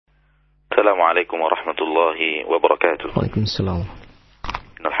Assalamualaikum warahmatullahi wabarakatuh. Waalaikumsalam.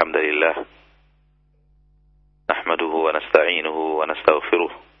 Alhamdulillah. Nahmaduhu wa nasta'inuhu wa nastaghfiruh.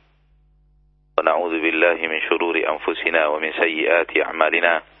 Wa na'udzu billahi min shururi anfusina wa min sayyiati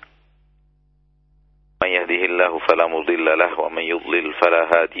a'malina. Man yahdihillahu fala mudilla lahu wa man yudlil fala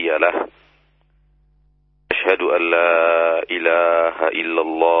hadiya lahu. Ashhadu an la ilaha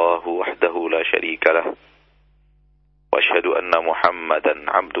illallah wahdahu la syarika lahu. وأشهد أن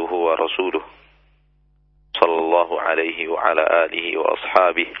محمدا عبده ورسوله صلى الله عليه وعلى آله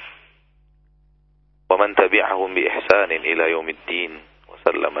وأصحابه ومن تبعهم بإحسان إلى يوم الدين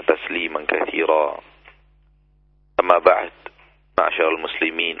وسلم تسليما كثيرا. أما بعد، معشر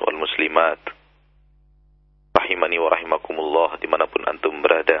المسلمين والmuslimat rahimani wa rahimakumullah dimanapun antum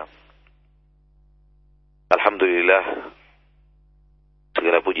berada. Alhamdulillah,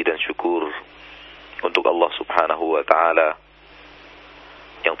 segala puji dan syukur untuk Allah subhanahu wa ta'ala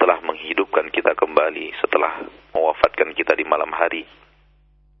yang telah menghidupkan kita kembali setelah mewafatkan kita di malam hari.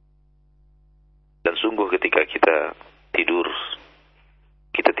 Dan sungguh ketika kita tidur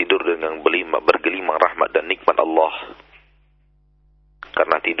dengan bergelimang rahmat dan nikmat Allah.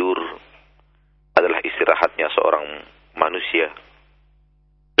 Karena tidur adalah istirahatnya seorang manusia,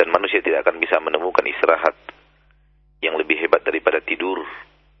 dan manusia tidak akan bisa menemukan istirahat yang lebih hebat daripada tidur.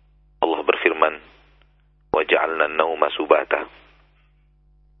 Allah berfirman, وَجَعَلْنَا النَّوْمَ سُبَاتًا.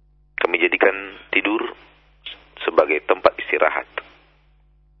 Kami jadikan tidur sebagai tempat istirahat.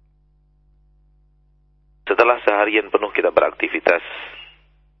 Setelah seharian penuh kita beraktivitas,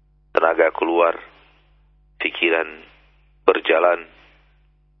 tenaga keluar, pikiran berjalan,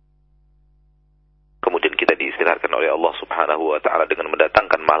 kemudian kita diistirahatkan oleh Allah subhanahu wa ta'ala dengan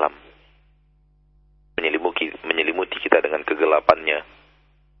mendatangkan malam, menyelimuti kita dengan kegelapannya,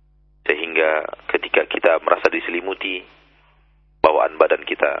 sehingga ketika kita merasa diselimuti, bawaan badan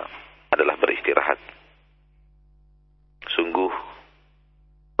kita adalah beristirahat. Sungguh,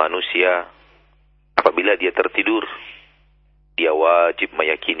 manusia apabila dia tertidur, dia wajib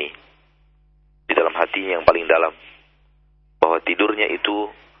meyakini di dalam hatinya yang paling dalam bahwa tidurnya itu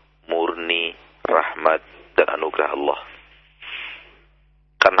murni rahmat dan anugerah Allah.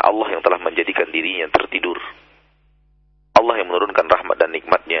 Karena Allah yang telah menjadikan dirinya tertidur. Allah yang menurunkan rahmat dan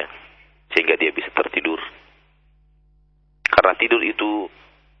nikmatnya sehingga dia bisa tertidur. Karena tidur itu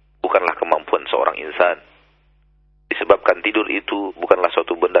bukanlah kemampuan seorang insan. Disebabkan tidur itu bukanlah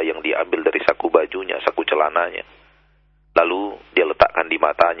suatu benda yang dia ambil dari saku bajunya, saku celananya, lalu dia letakkan di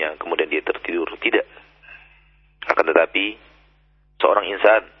matanya, kemudian dia tertidur. Tidak. Akan tetapi, seorang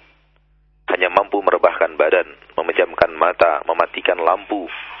insan hanya mampu merebahkan badan, memejamkan mata, mematikan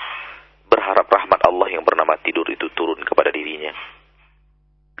lampu, berharap rahmat Allah yang bernama tidur itu turun kepada dirinya.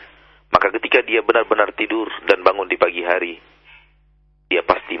 Maka ketika dia benar-benar tidur dan bangun di pagi hari, dia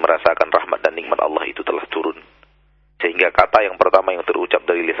pasti merasakan rahmat dan nikmat Allah itu telah turun. Sehingga kata yang pertama yang terucap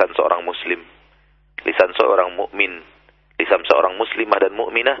dari lisan seorang muslim, lisan seorang mukmin, lisan seorang muslimah dan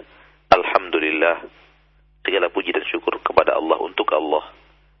mukminah, alhamdulillah, segala puji dan syukur kepada Allah untuk Allah.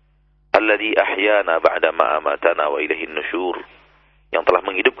 Alladzi ahyana ba'da ma amatana wa ilaihin nusyur, yang telah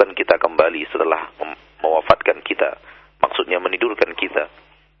menghidupkan kita kembali setelah mewafatkan kita, maksudnya menidurkan kita,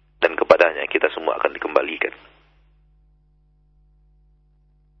 dan kepadanya kita semua akan dikembalikan.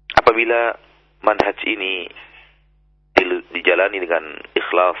 Apabila manhaj ini dijalani dengan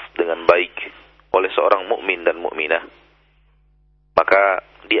ikhlas, dengan baik oleh seorang mukmin dan mukminah, maka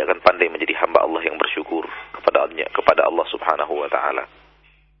dia akan pandai menjadi hamba Allah yang bersyukur kepada Allah subhanahu wa ta'ala.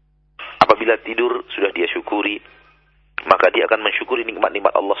 Apabila tidur sudah dia syukuri, maka dia akan mensyukuri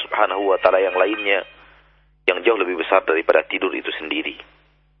nikmat-nikmat Allah subhanahu wa ta'ala yang lainnya, yang jauh lebih besar daripada tidur itu sendiri.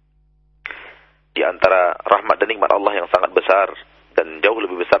 Di antara rahmat dan nikmat Allah yang sangat besar dan jauh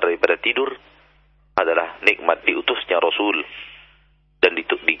lebih besar daripada tidur adalah nikmat diutusnya Rasul dan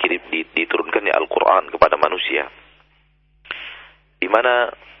diturunkannya Al-Quran kepada manusia, di mana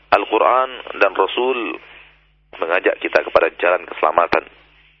Al-Quran dan Rasul mengajak kita kepada jalan keselamatan,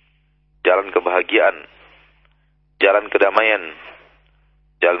 jalan kebahagiaan, jalan kedamaian,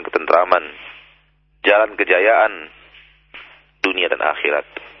 jalan ketentraman, jalan kejayaan dunia dan akhirat.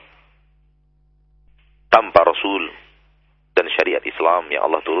 Tanpa Rasul dan syariat Islam yang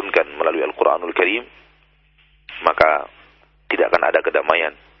Allah turunkan melalui Al-Quranul Karim, maka tidak akan ada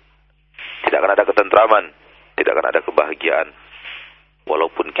kedamaian, tidak akan ada ketentraman, tidak akan ada kebahagiaan.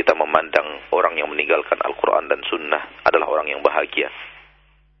 Walaupun kita memandang orang yang meninggalkan Al-Quran dan Sunnah adalah orang yang bahagia,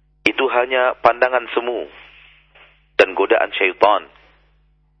 itu hanya pandangan semu dan godaan syaitan.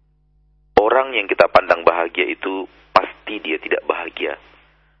 Orang yang kita pandang bahagia itu pasti dia tidak bahagia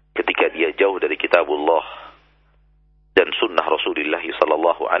ketika dia jauh dari kitabullah, dan sunnah Rasulullah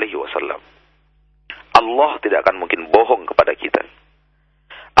sallallahu alaihi wasallam. Allah tidak akan mungkin bohong kepada kita.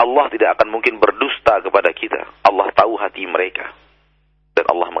 Allah tidak akan mungkin berdusta kepada kita. Allah tahu hati mereka. Dan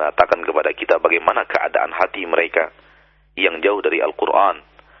Allah mengatakan kepada kita bagaimana keadaan hati mereka yang jauh dari Al-Quran,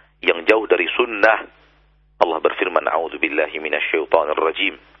 yang jauh dari sunnah. Allah berfirman, A'udzubillahi minasyaitonir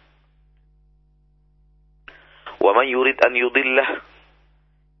rajim. Wa man yurid an yudillah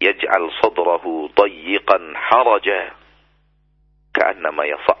yaj'al sadrahu dayyiqan haraja ka'annama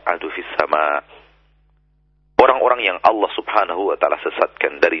yas'adu fis sama'. Orang-orang yang Allah subhanahu wa ta'ala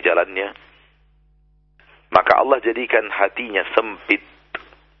sesatkan dari jalannya, maka Allah jadikan hatinya sempit,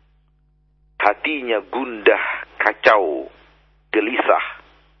 hatinya gundah, kacau, gelisah,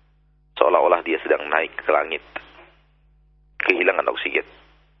 seolah-olah dia sedang naik ke langit, kehilangan oksigen.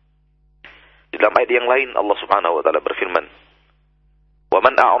 Di dalam ayat yang lain Allah subhanahu wa ta'ala berfirman,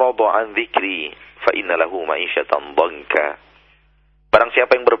 وَمَنْ أَعْرَضَ عَنْ ذِكْرِي فَإِنَّ لَهُ مَعِيشَةً ضَنْكَ. Barang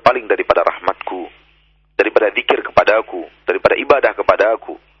siapa yang berpaling daripada rahmatku, daripada zikir kepadaku, daripada ibadah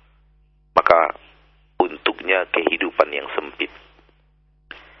kepadaku, maka untuknya kehidupan yang sempit.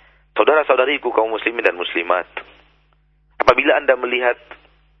 Saudara-saudariku kaum muslimin dan muslimat, apabila Anda melihat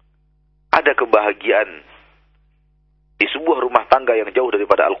ada kebahagiaan di sebuah rumah tangga yang jauh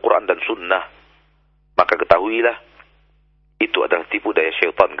daripada Al-Quran dan Sunnah, maka ketahuilah itu adalah tipu daya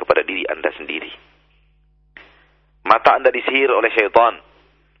syaitan kepada diri Anda sendiri. Mata Anda disihir oleh syaitan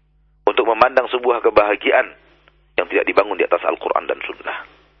untuk memandang sebuah kebahagiaan yang tidak dibangun di atas Al-Quran dan Sunnah.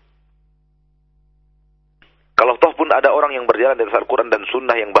 Kalau toh pun ada orang yang berjalan di atas Al-Quran dan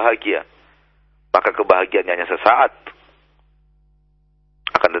Sunnah yang bahagia, maka kebahagiaannya hanya sesaat.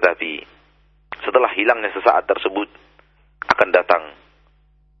 Akan tetapi, setelah hilangnya sesaat tersebut, akan datang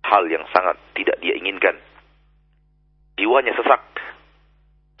hal yang sangat tidak dia inginkan. Jiwanya sesak,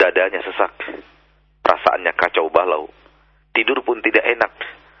 dadanya sesak, perasaannya kacau balau, tidur pun tidak enak,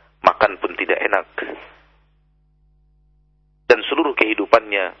 makan pun tidak enak. Dan seluruh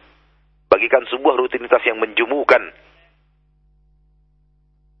kehidupannya bagikan sebuah rutinitas yang menjemukan,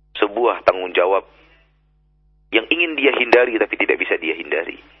 sebuah tanggung jawab yang ingin dia hindari tapi tidak bisa dia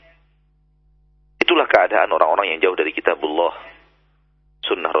hindari. Itulah keadaan orang-orang yang jauh dari kitabullah,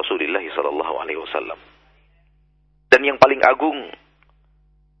 sunnah Rasulullah sallallahu alaihi wasallam. Dan yang paling agung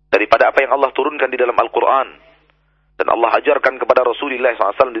daripada apa yang Allah turunkan di dalam Al-Quran dan Allah ajarkan kepada Rasulullah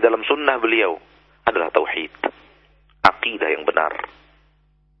SAW di dalam sunnah beliau adalah tauhid, aqidah yang benar.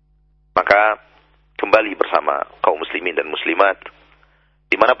 Maka kembali bersama kaum muslimin dan muslimat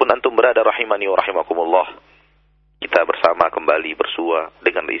dimanapun antum berada, rahimani wa rahimakumullah, kita bersama kembali bersua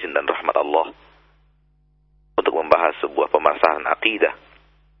dengan izin dan rahmat Allah untuk membahas sebuah pembahasan aqidah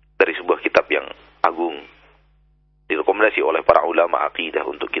dari sebuah kitab yang agung, direkomendasi oleh para ulama aqidah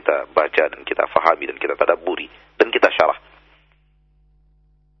untuk kita baca dan kita fahami dan kita tadabburi dan kita syarah.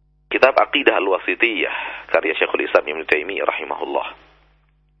 Kitab Aqidah Washitiyah karya Syekhul Islam Ibnu Taimiyah rahimahullah.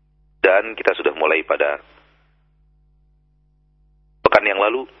 Dan kita sudah mulai pada pekan yang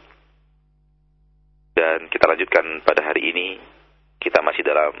lalu dan kita lanjutkan pada hari ini. Kita masih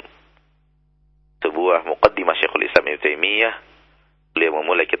dalam sebuah muqaddimah Syekhul Islam Ibnu Taimiyah. Beliau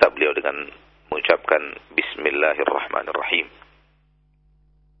memulai kitab beliau dengan mengucapkan Bismillahirrahmanirrahim.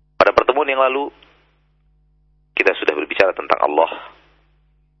 Pada pertemuan yang lalu kita sudah berbicara tentang Allah.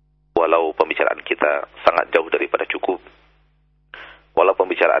 Walau pembicaraan kita sangat jauh daripada cukup, walau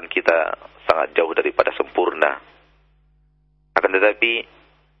pembicaraan kita sangat jauh daripada sempurna, akan tetapi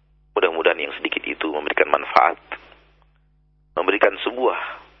mudah-mudahan yang sedikit itu memberikan manfaat, memberikan sebuah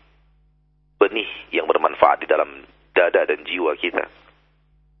benih yang bermanfaat di dalam dada dan jiwa kita.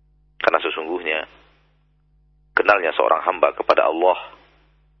 Karena sesungguhnya kenalnya seorang hamba kepada Allah,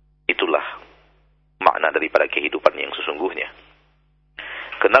 itulah makna daripada kehidupan yang sesungguhnya.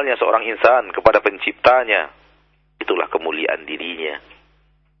 Kenalnya seorang insan kepada penciptanya, itulah kemuliaan dirinya.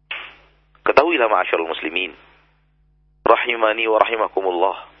 Ketahuilah ma'asyarul muslimin, rahimani wa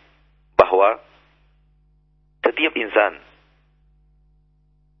rahimakumullah, bahwa setiap insan,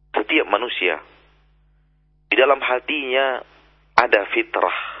 setiap manusia, di dalam hatinya ada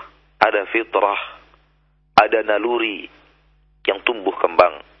fitrah, ada naluri yang tumbuh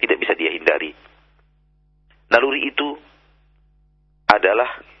kembang, tidak bisa dia hindari. Naluri itu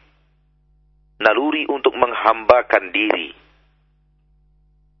adalah naluri untuk menghambakan diri.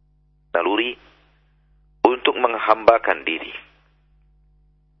 Naluri untuk menghambakan diri.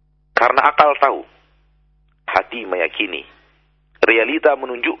 Karena akal tahu, hati meyakini, realita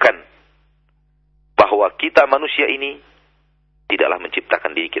menunjukkan bahwa kita manusia ini tidaklah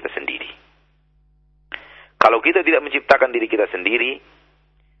menciptakan diri kita sendiri. Kalau kita tidak menciptakan diri kita sendiri,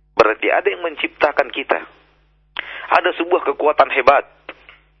 berarti ada yang menciptakan kita. Ada sebuah kekuatan hebat.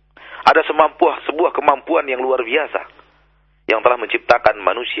 Ada sebuah kemampuan yang luar biasa yang telah menciptakan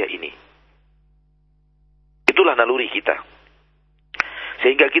manusia ini. Itulah naluri kita.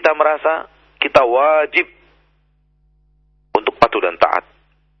 Sehingga kita merasa kita wajib untuk patuh dan taat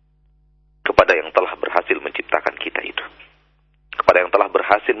kepada yang telah berhasil menciptakan kita itu. Kepada yang telah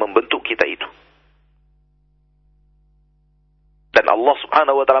berhasil membentuk kita itu. Dan Allah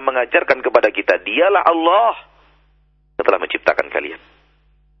subhanahu wa ta'ala mengajarkan kepada kita, dialah Allah yang telah menciptakan kalian.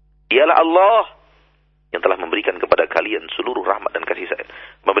 Dialah Allah yang telah memberikan kepada kalian seluruh rahmat dan kasih sayang.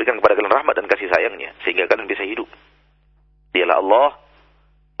 Memberikan kepada kalian rahmat dan kasih sayangnya, sehingga kalian bisa hidup. Dialah Allah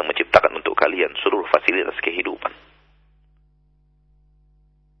yang menciptakan untuk kalian seluruh fasilitas kehidupan.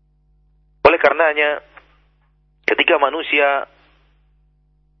 Oleh karenanya, ketika manusia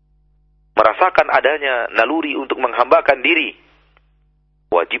merasakan adanya naluri untuk menghambakan diri,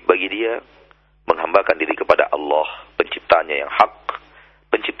 wajib bagi dia menghambakan diri kepada Allah, penciptanya yang hak,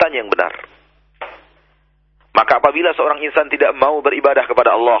 penciptanya yang benar. Maka apabila seorang insan tidak mau beribadah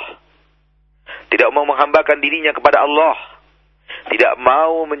kepada Allah, tidak mau menghambakan dirinya kepada Allah, tidak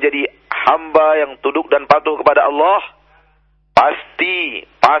mau menjadi hamba yang tunduk dan patuh kepada Allah, pasti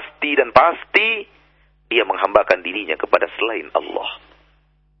dia menghambakan dirinya kepada selain Allah.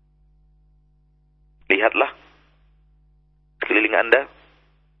 Lihatlah sekeliling Anda,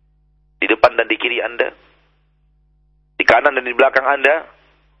 di depan dan di kiri Anda, di kanan dan di belakang Anda,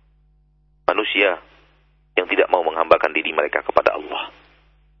 manusia yang tidak mau menghambakan diri mereka kepada Allah.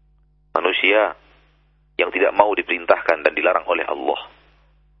 Manusia yang tidak mau diperintahkan dan dilarang oleh Allah.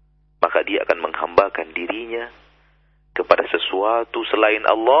 Maka dia akan menghambakan dirinya kepada sesuatu selain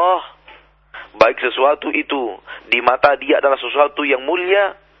Allah. Baik sesuatu itu di mata dia adalah sesuatu yang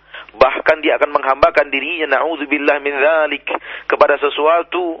mulia, bahkan dia akan menghambakan dirinya, na'udzubillah min dzalik, kepada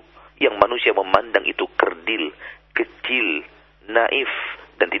sesuatu yang manusia memandang itu kerdil, kecil, naif,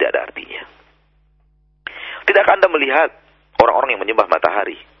 dan tidak ada artinya. Tidakkah Anda melihat orang-orang yang menyembah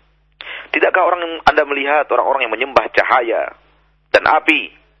matahari? Tidakkah Anda melihat orang-orang yang menyembah cahaya dan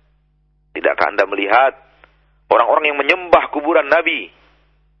api? Tidakkah Anda melihat orang-orang yang menyembah kuburan Nabi?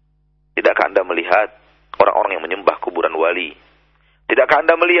 Tidakkah Anda melihat orang-orang yang menyembah kuburan wali? Tidakkah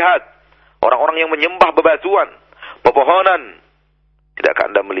Anda melihat orang-orang yang menyembah bebatuan, pepohonan?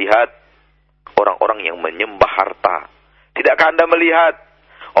 Tidakkah Anda melihat orang-orang yang menyembah harta? Tidakkah Anda melihat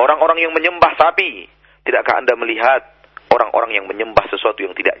orang-orang yang menyembah sapi? Tidakkah Anda melihat orang-orang yang menyembah sesuatu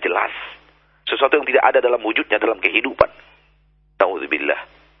yang tidak jelas? Sesuatu yang tidak ada dalam wujudnya, dalam kehidupan. Na'udzubillah.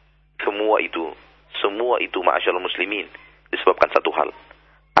 Semua itu ma'asyarul muslimin, disebabkan satu hal.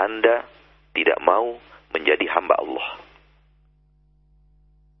 Anda tidak mau menjadi hamba Allah.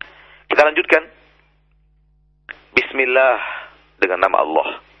 Kita lanjutkan. Bismillah, dengan nama Allah.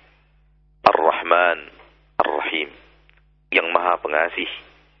 Ar-Rahman, Ar-Rahim. Yang maha pengasih,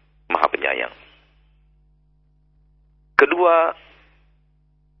 maha penyayang. Kedua,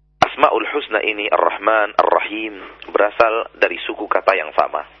 Asma'ul Husna ini, Ar-Rahman, Ar-Rahim, berasal dari suku kata yang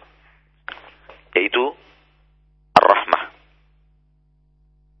sama, yaitu Ar-Rahmah,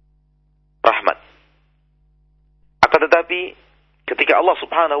 rahmat. Akan tetapi, ketika Allah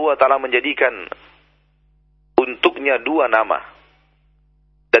subhanahu wa ta'ala menjadikan untuknya dua nama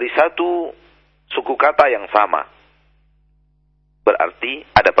dari satu suku kata yang sama, berarti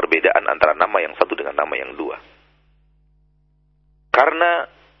ada perbedaan antara nama yang satu dengan nama yang dua. Karena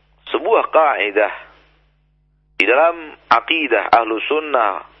sebuah kaidah di dalam aqidah ahlu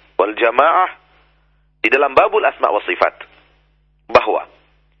sunnah wal jamaah, di dalam babul asma wa sifat, bahwa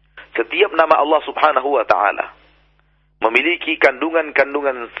setiap nama Allah subhanahu wa ta'ala memiliki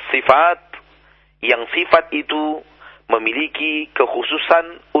kandungan-kandungan sifat, yang sifat itu memiliki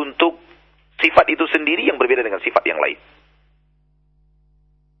kekhususan untuk sifat itu sendiri yang berbeda dengan sifat yang lain.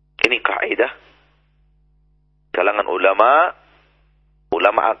 Ini kaidah kalangan ulama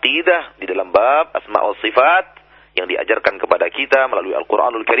aqidah di dalam bab asma wa sifat yang diajarkan kepada kita melalui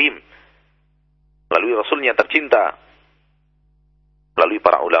Al-Quranul Karim, melalui Rasulnya tercinta, melalui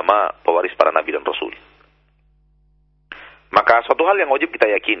para ulama pewaris para nabi dan rasul. Maka suatu hal yang wajib kita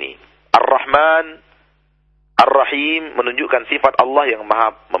yakini, Ar-Rahman, Ar-Rahim menunjukkan sifat Allah yang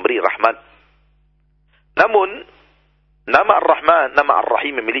maha memberi rahmat. Namun nama Ar-Rahman, nama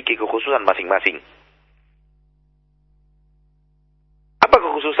Ar-Rahim memiliki kekhususan masing-masing. Apa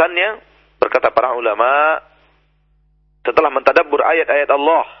kekhususannya? Berkata para ulama setelah mentadabbur ayat-ayat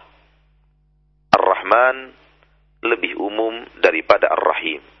Allah, Ar-Rahman lebih umum daripada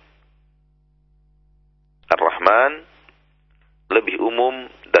Ar-Rahim. Ar-Rahman lebih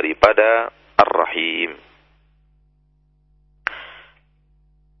umum daripada Ar-Rahim.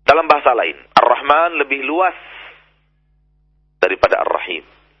 Dalam bahasa lain, Ar-Rahman lebih luas daripada Ar-Rahim.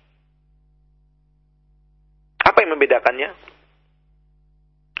 Apa yang membedakannya?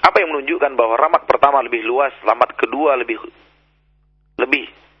 Apa yang menunjukkan bahwa rahmat pertama lebih luas, rahmat kedua lebih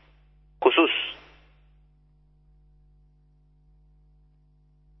khusus?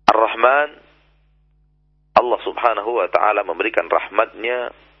 Ar-Rahman, Allah subhanahu wa ta'ala memberikan rahmatnya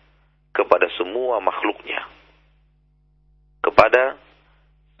kepada semua makhluknya. Kepada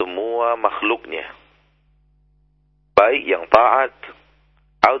semua makhluknya. Baik yang taat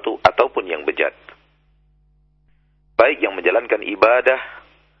ataupun yang bejat. Baik yang menjalankan ibadah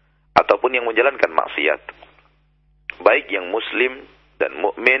ataupun yang menjalankan maksiat. Baik yang muslim dan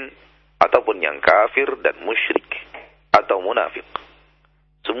mukmin ataupun yang kafir dan musyrik atau munafik.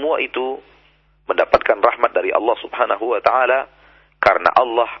 Semua itu mendapatkan rahmat dari Allah subhanahu wa ta'ala karena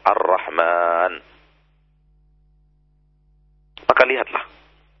Allah Ar-Rahman. Maka lihatlah,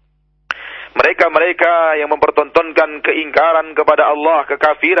 mereka-mereka yang mempertontonkan keingkaran kepada Allah,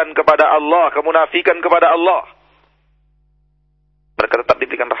 kekafiran kepada Allah, kemunafikan kepada Allah, mereka tetap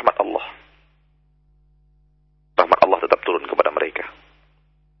diberikan rahmat Allah. Rahmat Allah tetap turun kepada mereka.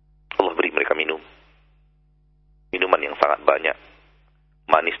 Allah beri mereka minuman yang sangat banyak,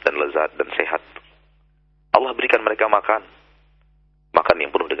 manis dan lezat dan sehat. Allah berikan mereka makan yang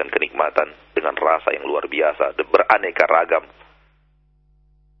penuh dengan kenikmatan, dengan rasa yang luar biasa, beraneka ragam.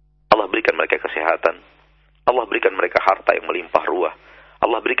 Allah berikan mereka kesehatan. Allah berikan mereka harta yang melimpah ruah.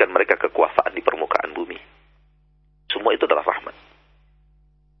 Allah berikan mereka kekuasaan di permukaan bumi. Semua itu adalah rahmat.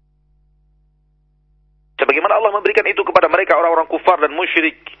 Sebagaimana Allah memberikan itu kepada mereka orang-orang kufar dan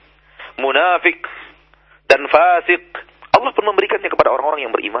musyrik, munafik dan fasik, Allah pun memberikannya kepada orang-orang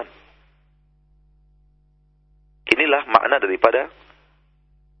yang beriman. Inilah makna daripada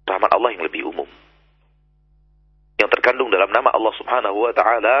rahmat Allah yang lebih umum, yang terkandung dalam nama Allah subhanahu wa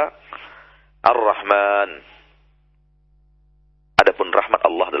ta'ala Ar-Rahman. Adapun rahmat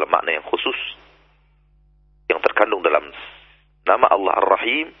Allah dalam makna yang khusus, yang terkandung dalam nama Allah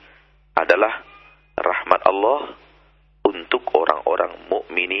Ar-Rahim, adalah rahmat Allah untuk orang-orang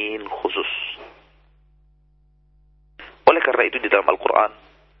mukminin khusus. Oleh karena itu di dalam Al-Quran,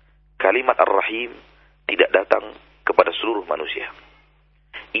 kalimat Ar-Rahim tidak datang kepada seluruh manusia.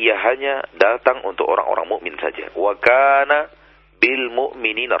 Ia hanya datang untuk orang-orang mukmin saja. Wa kana bil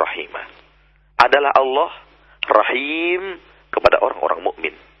mu'minina rahimah. Adalah Allah Rahim kepada orang-orang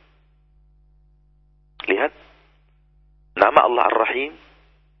mukmin. Lihat, nama Allah Ar-Rahim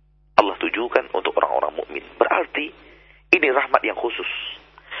Allah tujukan untuk orang-orang mukmin. Berarti ini rahmat yang khusus,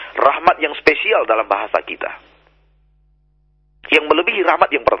 rahmat yang spesial dalam bahasa kita, yang melebihi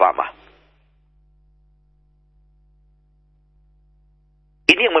rahmat yang pertama.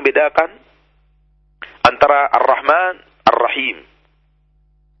 Ini yang membedakan antara Ar-Rahman, Ar-Rahim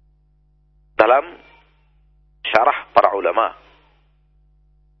dalam syarah para ulama.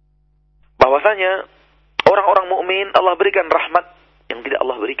 Bahwasanya orang-orang mukmin Allah berikan rahmat yang tidak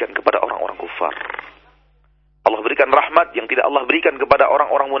Allah berikan kepada orang-orang kufar. Allah berikan rahmat yang tidak Allah berikan kepada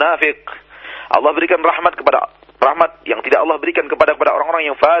orang-orang munafik. Allah berikan rahmat yang tidak Allah berikan kepada orang-orang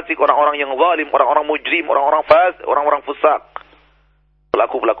yang fasik, orang-orang yang zalim, orang-orang mujrim, orang-orang fasik, orang-orang fusak,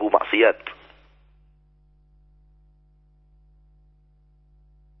 pelaku-pelaku maksiat.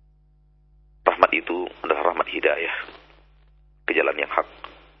 Rahmat itu adalah rahmat hidayah ke jalan yang hak.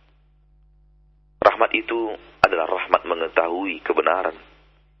 Rahmat itu adalah rahmat mengetahui kebenaran,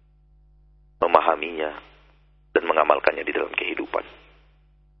 memahaminya, dan mengamalkannya di dalam kehidupan.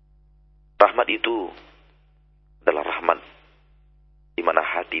 Rahmat itu adalah rahmat di mana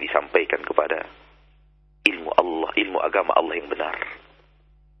hati disampaikan kepada ilmu Allah, ilmu agama Allah yang benar,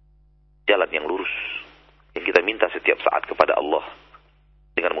 jalan yang lurus, yang kita minta setiap saat kepada Allah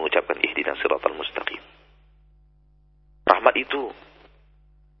dengan mengucapkan ihdinas siratal mustaqim. Rahmat itu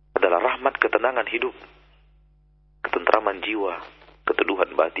adalah rahmat ketenangan hidup, ketentraman jiwa,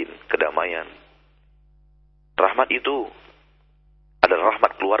 keteduhan batin, kedamaian. Rahmat itu adalah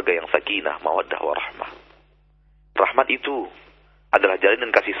rahmat keluarga yang sakinah, mawaddah, warahmah. Rahmat itu adalah jalinan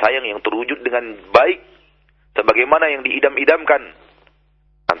kasih sayang yang terwujud dengan baik, sebagaimana yang diidam-idamkan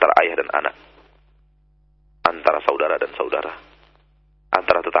antara ayah dan anak, antara saudara dan saudara,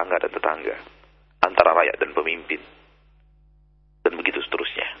 antara tetangga dan tetangga, antara rakyat dan pemimpin, dan begitu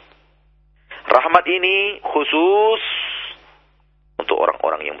seterusnya. Rahmat ini khusus untuk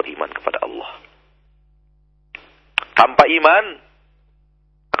orang-orang yang beriman kepada Allah. Tanpa iman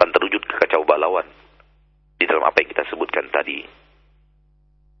akan terwujud kekacau balauan di dalam apa yang kita sebutkan tadi.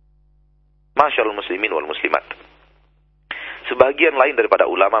 Masyaallah muslimin wal muslimat. Sebagian lain daripada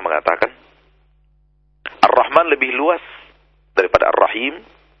ulama mengatakan Ar-Rahman lebih luas daripada Ar-Rahim,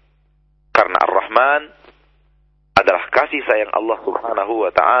 karena Ar-Rahman adalah kasih sayang Allah Subhanahu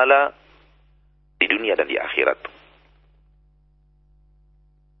wa taala di dunia dan di akhirat.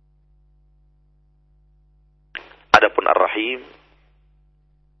 Adapun Ar-Rahim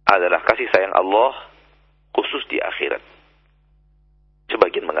adalah kasih sayang Allah khusus di akhirat.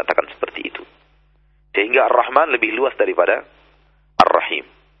 Sebagian mengatakan seperti itu. Sehingga Ar-Rahman lebih luas daripada Ar-Rahim.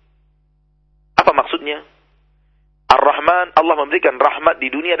 Apa maksudnya? Ar-Rahman, Allah memberikan rahmat di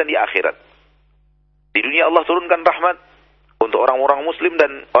dunia dan di akhirat. Di dunia Allah turunkan rahmat untuk orang-orang muslim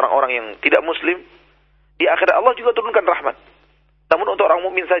dan orang-orang yang tidak muslim. Di akhirat Allah juga turunkan rahmat. Namun untuk orang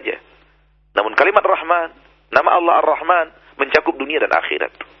mukmin saja. Namun kalimat Rahman, nama Allah Ar-Rahman mencakup dunia dan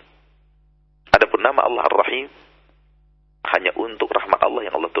akhirat. Adapun nama Allah Ar-Rahim hanya untuk rahmat Allah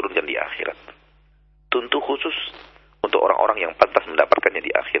yang Allah turunkan di akhirat. Tentu khusus untuk orang-orang yang pantas mendapatkannya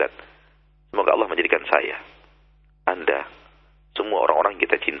di akhirat. Semoga Allah menjadikan saya, Anda, semua orang-orang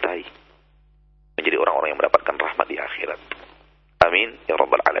yang kita cintai menjadi orang-orang yang mendapatkan rahmat di akhirat. Amin ya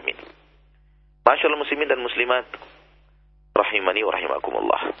rabbal alamin. Masyaallah muslimin dan muslimat, rahimani wa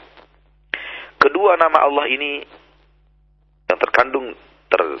rahimakumullah. Kedua nama Allah ini yang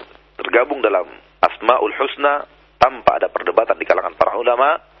tergabung dalam Asmaul Husna tanpa ada perdebatan di kalangan para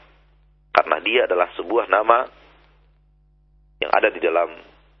ulama, karena dia adalah sebuah nama yang ada di dalam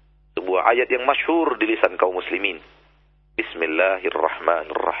sebuah ayat yang masyhur di lisan kaum muslimin.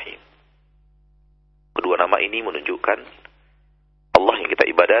 Bismillahirrahmanirrahim. Kedua nama ini menunjukkan Allah yang kita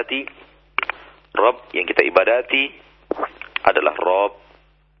ibadati, Rabb yang kita ibadati adalah Rabb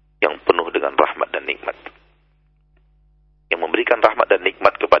yang penuh dengan rahmat dan nikmat, yang memberikan rahmat dan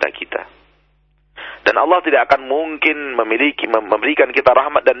nikmat kepada kita. Dan Allah tidak akan mungkin memberikan kita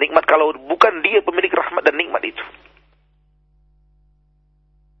rahmat dan nikmat kalau bukan Dia pemilik rahmat dan nikmat itu.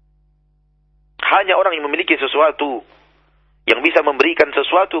 Hanya orang yang memiliki sesuatu yang bisa memberikan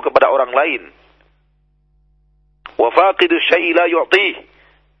sesuatu kepada orang lain. Wa faqidu syai'i la yu'tih.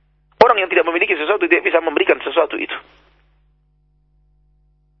 Orang yang tidak memiliki sesuatu tidak bisa memberikan sesuatu itu.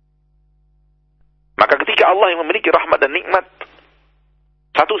 Maka ketika Allah yang memiliki rahmat dan nikmat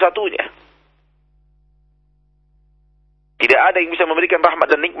satu-satunya, tidak ada yang bisa memberikan rahmat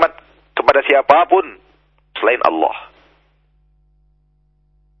dan nikmat kepada siapapun selain Allah.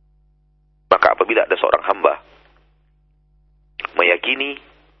 Maka apabila ada seorang hamba meyakini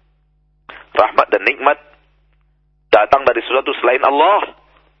rahmat dan nikmat datang dari sesuatu selain Allah,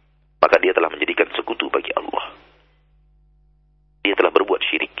 maka dia telah menjadikan sekutu bagi Allah. Dia telah berbuat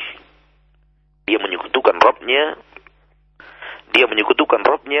syirik. Dia menyekutukan Rabb-Nya. Dia menyekutukan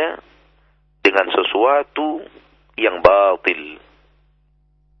Rabb-Nya dengan sesuatu yang batil.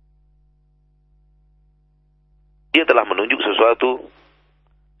 Dia telah menunjuk sesuatu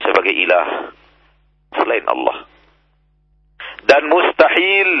sebagai ilah selain Allah. Dan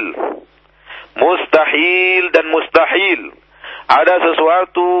mustahil ada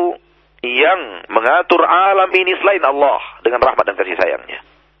sesuatu yang mengatur alam ini selain Allah dengan rahmat dan kasih sayangnya.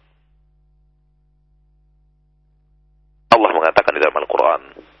 Allah mengatakan di dalam Al-Quran,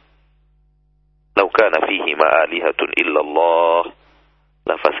 "Lau kana fihi ma'alihatun illallah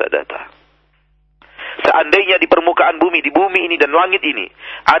lafasadata." Seandainya di permukaan bumi, di bumi ini dan langit ini,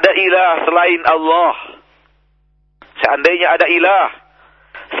 ada ilah selain Allah. Seandainya ada ilah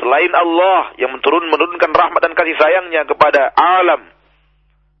selain Allah yang menurunkan rahmat dan kasih sayangnya kepada alam,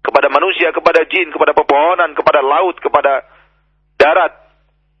 kepada manusia, kepada jin, kepada pepohonan, kepada laut, kepada darat,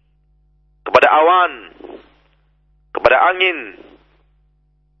 kepada awan, kepada angin,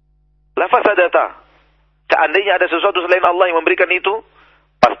 lafasadata. Seandainya ada sesuatu selain Allah yang memberikan itu,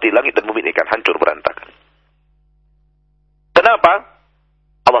 pasti langit dan bumi ini akan hancur berantakan. Kenapa?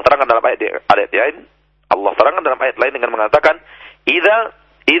 Allah terangkan dalam ayat lain. Allah terangkan dalam ayat lain dengan mengatakan,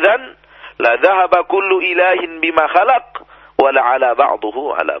 "Idzan la dhahaba kullu ilahin bima khalaq wa la 'ala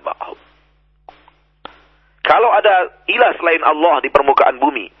ba'dahu 'ala ba'd." Kalau ada ilah selain Allah di permukaan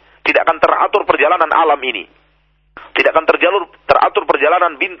bumi, tidak akan teratur perjalanan alam ini. Tidak akan teratur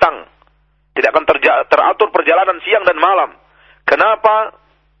perjalanan bintang. Tidak akan teratur perjalanan siang dan malam. Kenapa?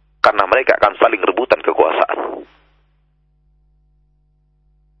 Karena mereka akan saling rebutan kekuasaan.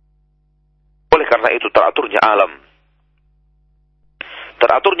 Oleh karena itu teraturnya alam,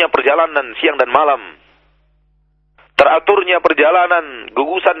 teraturnya perjalanan siang dan malam, teraturnya perjalanan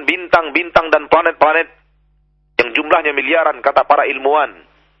gugusan bintang-bintang dan planet-planet yang jumlahnya miliaran kata para ilmuwan,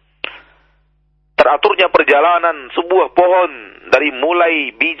 teraturnya perjalanan sebuah pohon dari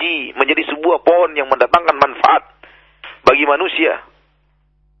mulai biji menjadi sebuah pohon yang mendatangkan manfaat bagi manusia,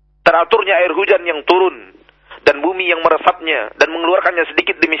 teraturnya air hujan yang turun dan bumi yang meresapnya dan mengeluarkannya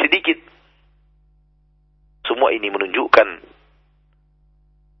sedikit demi sedikit. Semua ini menunjukkan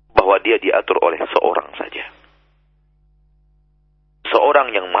bahwa dia diatur oleh seorang saja.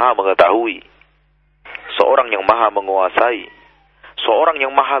 seorang yang maha mengetahui, seorang yang maha menguasai, seorang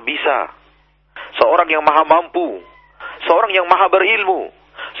yang maha bisa, seorang yang maha mampu, seorang yang maha berilmu,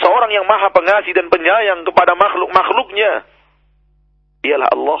 seorang yang maha pengasih dan penyayang kepada makhluk-makhluknya. Dialah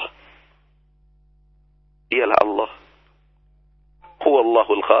Allah. Dialah Allah.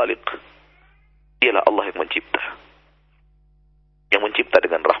 Huwallahul Khaliq. Dialah Allah yang mencipta. Yang mencipta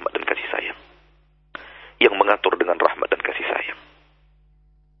dengan rahmat dan kasih sayang. Yang mengatur dengan rahmat dan kasih sayang.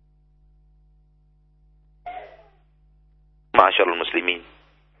 Ma'asyarul muslimin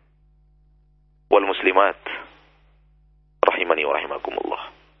wal muslimat rahimani wa rahimakumullah.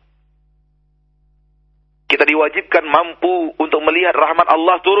 Kita diwajibkan mampu untuk melihat rahmat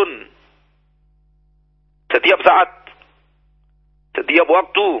Allah turun setiap saat, setiap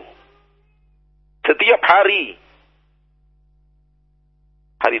waktu, setiap hari.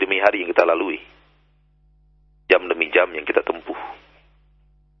 Hari demi hari yang kita lalui, jam demi jam yang kita tempuh,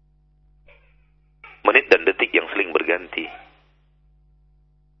 menit dan detik yang seling berganti,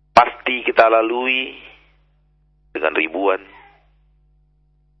 pasti kita lalui dengan ribuan,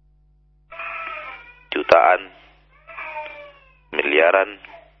 jutaan, miliaran,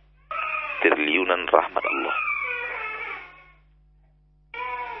 triliunan rahmat Allah.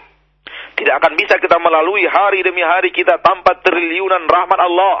 Tidak akan bisa kita melalui hari demi hari kita tanpa triliunan rahmat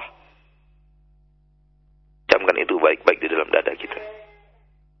Allah. Camkan itu baik-baik di dalam dada kita.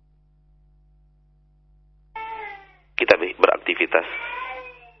 Kita beraktivitas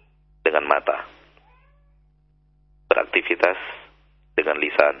dengan mata, beraktivitas dengan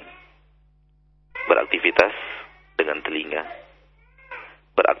lisan, beraktivitas dengan telinga,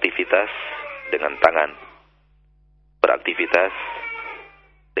 beraktivitas dengan tangan, beraktivitas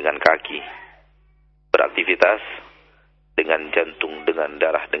dengan kaki, beraktivitas dengan jantung, dengan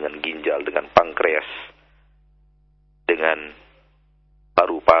darah, dengan ginjal, dengan pankreas, dengan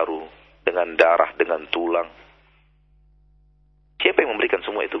paru-paru, dengan darah, dengan tulang. Siapa yang memberikan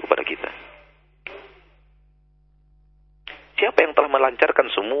semua itu kepada kita? Siapa yang telah melancarkan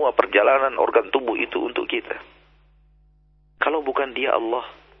semua perjalanan organ tubuh itu untuk kita? Kalau bukan Dia, Allah.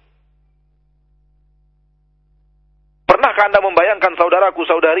 Pernahkah Anda membayangkan saudaraku,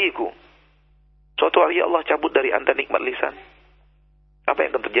 saudariku, suatu hari Allah cabut dari Anda nikmat lisan? Apa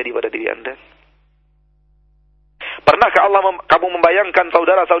yang akan terjadi pada diri Anda? Pernahkah kamu membayangkan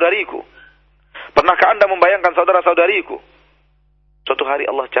saudara-saudariku? Pernahkah Anda membayangkan saudara-saudariku, suatu hari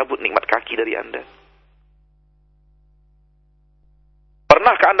Allah cabut nikmat kaki dari Anda?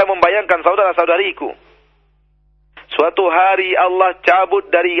 Pernahkah Anda membayangkan saudara-saudariku, suatu hari Allah cabut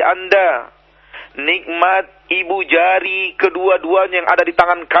dari Anda nikmat ibu jari kedua-duanya yang ada di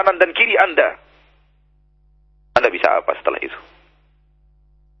tangan kanan dan kiri Anda? Anda bisa apa setelah itu?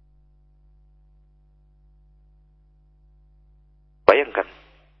 Bayangkan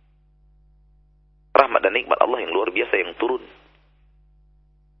rahmat dan nikmat Allah yang luar biasa yang turun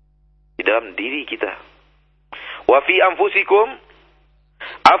di dalam diri kita. Wa fi anfusikum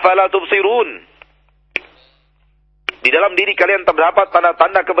afala tubsirun. Di dalam diri kalian terdapat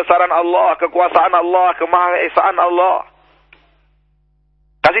tanda-tanda kebesaran Allah, kekuasaan Allah, kemahaesaan Allah,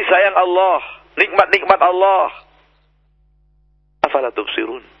 kasih sayang Allah, nikmat-nikmat Allah. Afala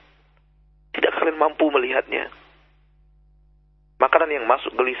tubsirun. Tidak kalian mampu melihatnya? Makanan yang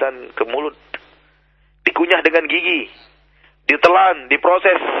masuk ke lisan, ke mulut, dikunyah dengan gigi, ditelan,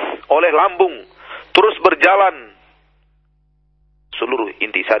 diproses oleh lambung, terus berjalan. Seluruh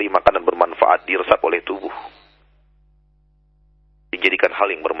intisari makanan bermanfaat diresap oleh tubuh, dijadikan hal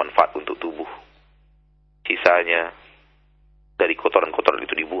yang bermanfaat untuk tubuh. Sisanya dari kotoran-kotoran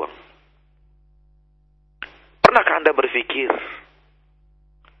itu dibuang. Pernahkah Anda berpikir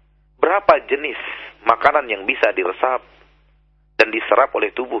berapa jenis makanan yang bisa diresap dan diserap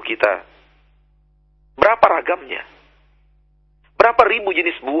oleh tubuh kita? Berapa ragamnya? Berapa ribu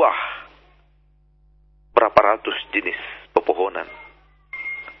jenis buah? Berapa ratus jenis pepohonan?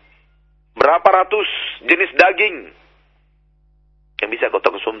 Berapa ratus jenis daging yang bisa kita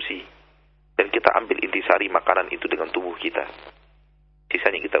konsumsi, dan kita ambil intisari makanan itu dengan tubuh kita,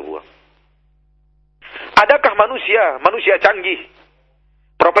 sisanya kita buang. Adakah manusia canggih,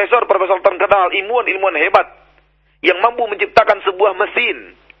 profesor terkenal, ilmuwan hebat, yang mampu menciptakan sebuah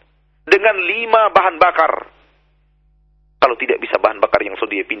mesin dengan 5 bahan bakar? Kalau tidak bisa bahan bakar yang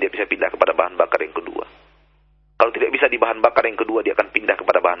dia bisa pindah kepada bahan bakar yang kedua. Kalau tidak bisa di bahan bakar yang kedua, dia akan pindah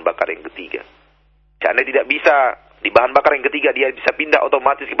kepada bahan bakar yang ketiga. Seandainya tidak bisa di bahan bakar yang ketiga, dia bisa pindah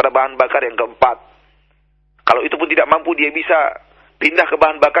otomatis kepada bahan bakar yang keempat. Kalau itu pun tidak mampu, dia bisa pindah ke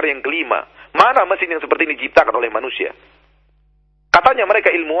bahan bakar yang kelima. Mana mesin yang seperti ini diciptakan oleh manusia? Katanya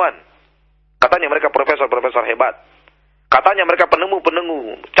mereka ilmuwan, katanya mereka profesor hebat, Katanya mereka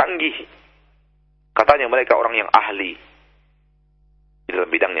penemu-penemu canggih. Katanya mereka orang yang ahli di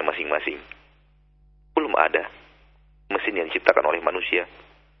dalam bidangnya masing-masing. Belum ada mesin yang diciptakan oleh manusia.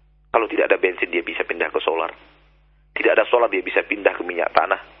 Kalau tidak ada bensin, dia bisa pindah ke solar. Tidak ada solar, dia bisa pindah ke minyak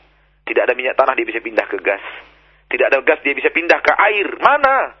tanah. Tidak ada minyak tanah, dia bisa pindah ke gas. Tidak ada gas, dia bisa pindah ke air.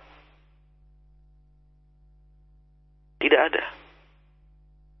 Mana? Tidak ada.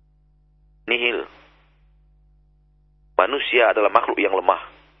 Nihil. Manusia adalah makhluk yang lemah.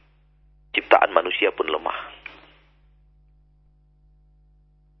 Ciptaan manusia pun lemah.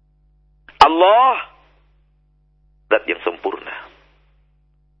 Allah, zat yang sempurna.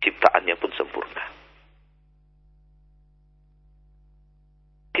 Ciptaannya pun sempurna.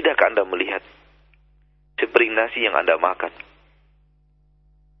 Tidakkah Anda melihat sepiring nasi yang Anda makan?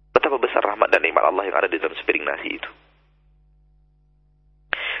 Betapa besar rahmat dan nikmat Allah yang ada di dalam sepiring nasi itu.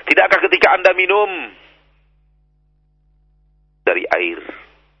 Tidakkah ketika Anda minum dari air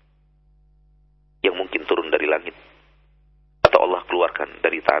yang mungkin turun dari langit atau Allah keluarkan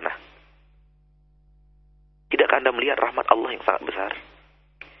dari tanah, tidakkah Anda melihat rahmat Allah yang sangat besar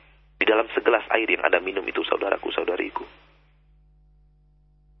di dalam segelas air yang Anda minum itu, saudaraku, saudariku?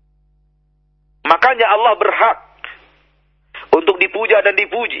 Makanya Allah berhak untuk dipuja dan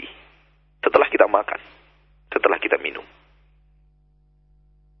dipuji setelah kita makan, setelah kita minum.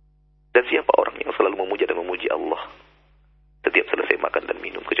 Dan siapa orang yang selalu memuja dan memuji Allah setiap selesai makan dan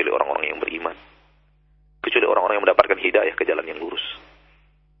minum, kecuali orang-orang yang beriman, kecuali orang-orang yang mendapatkan hidayah ke jalan yang lurus.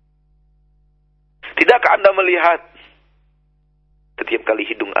 Tidakkah Anda melihat setiap kali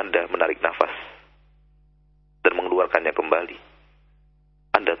hidung Anda menarik nafas dan mengeluarkannya kembali,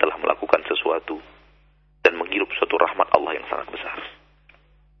 Anda telah melakukan sesuatu dan menghirup suatu rahmat Allah yang sangat besar.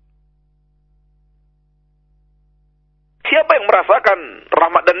 Siapa yang merasakan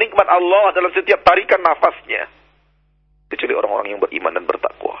rahmat dan nikmat Allah dalam setiap tarikan nafasnya? Kecuali orang-orang yang beriman dan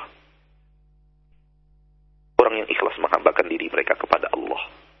bertakwa. Orang yang ikhlas menghambakan diri mereka kepada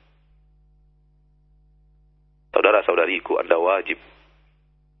Allah. Saudara-saudariku, Anda wajib,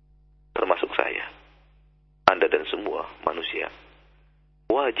 termasuk saya, Anda dan semua manusia,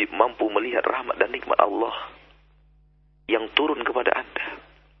 wajib mampu melihat rahmat dan nikmat Allah yang turun kepada Anda.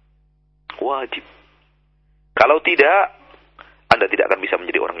 Wajib. Kalau tidak, Anda tidak akan bisa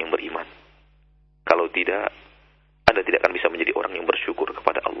menjadi orang yang beriman. Kalau tidak, Anda tidak akan bisa menjadi orang yang bersyukur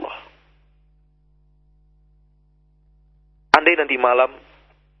kepada Allah. Andai nanti malam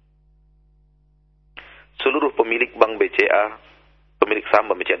seluruh pemilik bank BCA, pemilik saham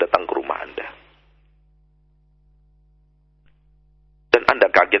bank BCA datang ke rumah Anda, dan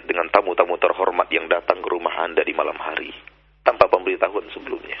Anda kaget dengan tamu-tamu terhormat yang datang ke rumah Anda di malam hari tanpa pemberitahuan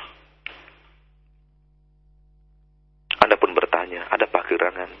sebelumnya. Anda pun bertanya, ada apa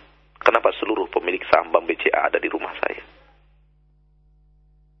gerangan? Kenapa seluruh pemilik saham bank BCA ada di rumah saya?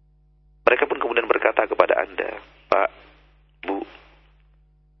 Mereka pun kemudian berkata kepada Anda, Pak, Bu,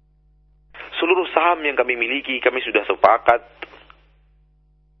 seluruh saham yang kami miliki, kami sudah sepakat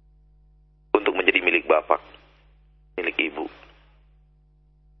untuk menjadi milik Bapak, milik Ibu.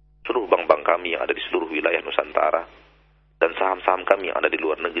 Seluruh bank-bank kami yang ada di seluruh wilayah Nusantara dan saham-saham kami yang ada di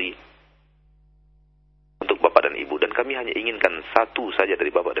luar negeri untuk Bapak dan Ibu, dan kami hanya inginkan satu saja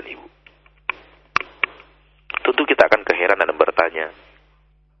dari Bapak dan Ibu. Tentu kita akan keheranan dan bertanya,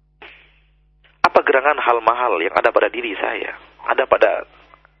 apa gerangan hal mahal yang ada pada diri saya, ada pada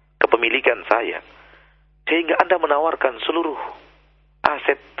kepemilikan saya, sehingga Anda menawarkan seluruh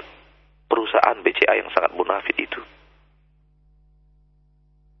aset perusahaan BCA yang sangat bonafit itu?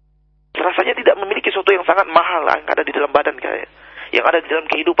 Rasanya tidak memiliki sesuatu yang sangat mahal yang ada di dalam badan saya, yang ada di dalam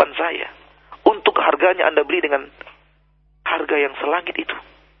kehidupan saya. Untuk harganya Anda beli dengan harga yang selangit itu.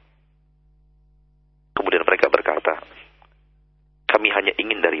 Kemudian mereka berkata, kami hanya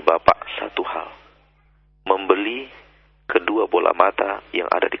ingin dari Bapak satu hal, membeli kedua bola mata yang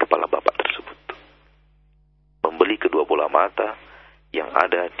ada di kepala Bapak tersebut. Membeli kedua bola mata yang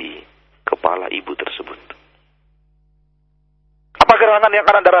ada di kepala Ibu tersebut. Apa gerangan yang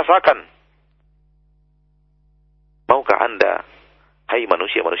akan Anda rasakan? Maukah Anda, hai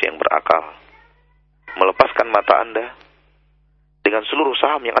manusia-manusia yang berakal, melepaskan mata Anda dengan seluruh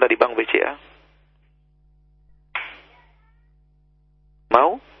saham yang ada di bank BCA?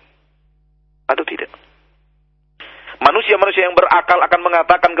 Mau atau tidak? Manusia-manusia yang berakal akan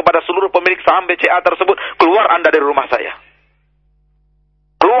mengatakan kepada seluruh pemilik saham BCA tersebut, keluar Anda dari rumah saya.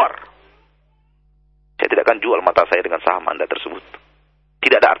 Keluar. Saya tidak akan jual mata saya dengan saham Anda tersebut.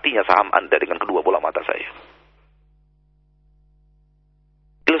 Tidak ada artinya saham Anda dengan kedua bola mata saya.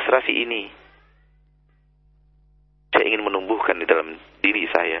 Ilustrasi ini saya ingin menumbuhkan di dalam diri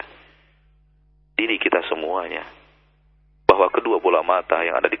saya, diri kita semuanya, bahwa kedua bola mata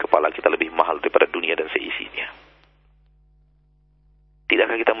yang ada di kepala kita lebih mahal daripada dunia dan seisinya.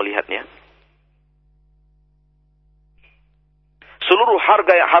 Tidakkah kita melihatnya? Seluruh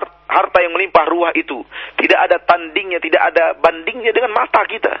harta yang melimpah ruah itu tidak ada tandingnya, tidak ada bandingnya dengan mata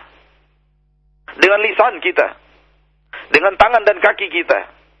kita, dengan lisan kita, dengan tangan dan kaki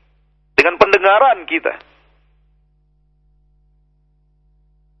kita, dengan pendengaran kita.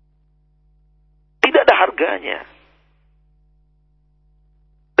 Tidak ada harganya.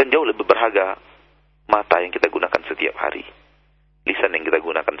 Dan jauh lebih berharga mata yang kita gunakan setiap hari, lisan yang kita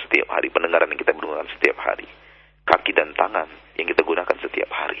gunakan setiap hari, pendengaran yang kita gunakan setiap hari, kaki dan tangan yang kita gunakan setiap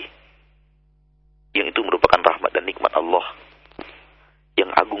hari. Yang itu merupakan rahmat dan nikmat Allah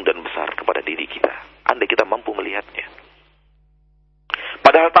yang agung dan besar kepada diri kita, andai kita mampu melihatnya.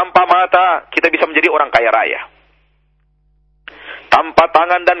 Padahal tanpa mata kita bisa menjadi orang kaya raya. Tanpa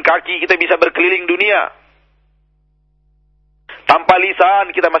tangan dan kaki kita bisa berkeliling dunia. Tanpa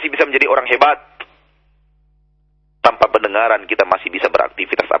lisan kita masih bisa menjadi orang hebat. Tanpa pendengaran kita masih bisa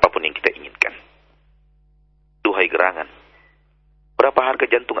beraktivitas apapun yang kita inginkan. Duhai gerangan, berapa harga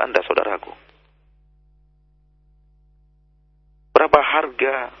jantung Anda, saudaraku? Berapa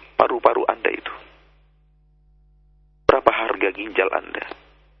harga paru-paru Anda itu? Berapa harga ginjal Anda?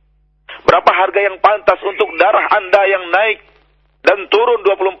 Berapa harga yang pantas untuk darah Anda yang naik dan turun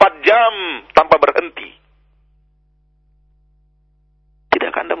 24 jam tanpa berhenti?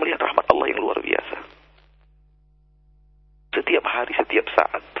 Tidakkah Anda melihat rahmat Allah yang luar biasa? Setiap hari, setiap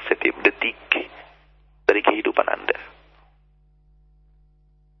saat, setiap detik dari kehidupan Anda.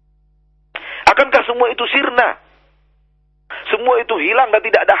 Akankah semua itu sirna? Semua itu hilang dan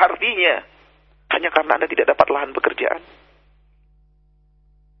tidak ada artinya hanya karena Anda tidak dapat lahan pekerjaan?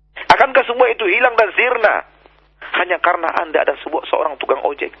 Akankah semua itu hilang dan sirna hanya karena Anda ada seorang tukang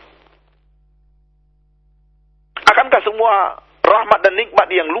ojek? Akankah semua rahmat dan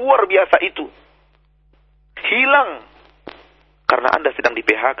nikmat yang luar biasa itu hilang karena Anda sedang di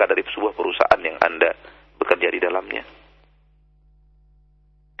PHK dari sebuah perusahaan yang Anda bekerja di dalamnya?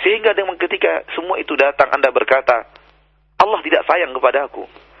 Sehingga dengan ketika semua itu datang, Anda berkata, Allah tidak sayang kepada aku,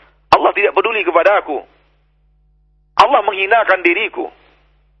 Allah tidak peduli kepada aku, Allah menghinakan diriku.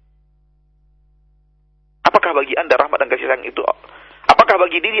 Apakah bagi Anda rahmat dan kasih sayang itu? Apakah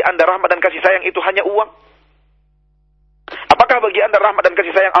bagi diri Anda rahmat dan kasih sayang itu hanya uang? Apakah bagi Anda rahmat dan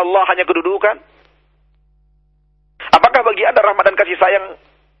kasih sayang Allah hanya kedudukan? Apakah bagi Anda rahmat dan kasih sayang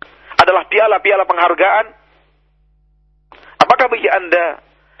adalah piala-piala penghargaan? Apakah bagi Anda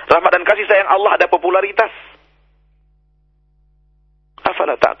rahmat dan kasih sayang Allah ada popularitas?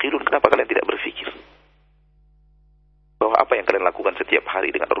 Afala ta'qilun, kenapa kalian tidak berpikir bahwa apa yang kalian lakukan setiap hari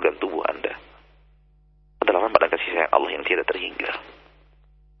dengan organ tubuh Anda adalah rahmat dan kasih sayang Allah yang tiada terhingga?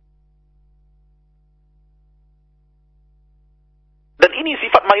 Dan ini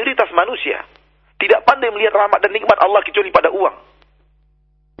sifat mayoritas manusia, tidak pandai melihat rahmat dan nikmat Allah kecuali pada uang.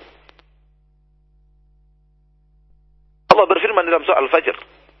 Allah berfirman dalam surah Al-Fajr,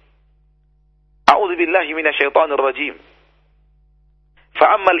 A'udzu billahi minasyaitonir rajim.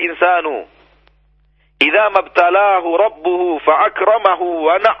 Fa'ammal insanu idza mabtalahu rabbuhu fa'akramahu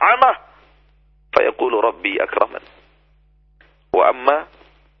wa na'amahu fayaqulu rabbi akraman. Wa amma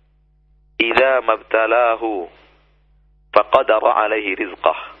idza mabtalahu faqadara 'alaihi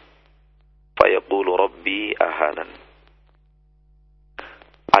rizqah fayaqulu rabbi ahanan.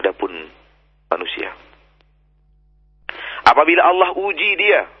 Adapun manusia, apabila Allah uji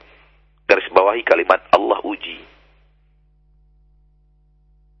dia, garis bawahi kalimat Allah uji,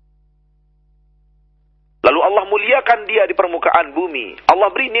 lalu Allah muliakan dia di permukaan bumi, Allah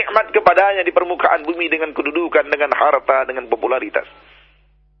beri nikmat kepadanya di permukaan bumi dengan kedudukan, dengan harta, dengan popularitas,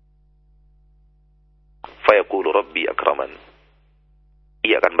 fayaqulu rabbi akraman,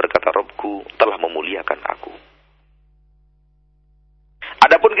 ia akan berkata, Rabbku telah memuliakan aku.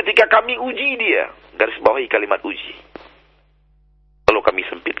 Adapun ketika kami uji dia, garis bawahi kalimat uji, lalu kami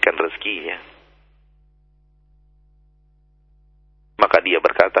sempitkan rezekinya, maka dia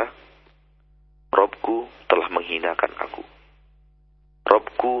berkata, Rabbku telah menghinakan aku.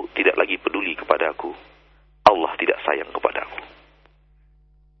 Rabbku tidak lagi peduli kepadaku. Allah tidak sayang kepadaku.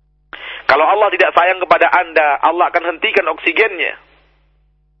 Kalau Allah tidak sayang kepada Anda, Allah akan hentikan oksigennya.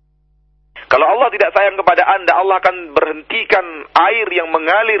 Kalau Allah tidak sayang kepada Anda, Allah akan berhentikan air yang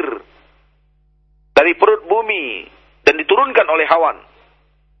mengalir dari perut bumi dan diturunkan oleh hawan.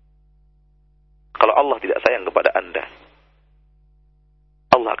 Kalau Allah tidak sayang kepada Anda,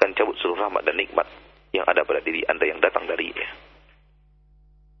 Allah akan cabut seluruh rahmat dan nikmat yang ada pada diri Anda yang datang darinya.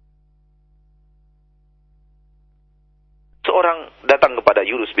 Seorang datang kepada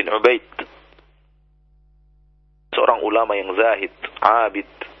Yunus bin Ubaid, seorang ulama yang zahid, abid,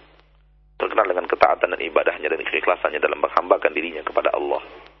 terkenal dengan ketaatan dan ibadahnya dan keikhlasannya dalam menghambakan dirinya kepada Allah.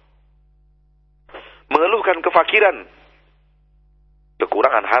 Mengeluhkan kefakiran,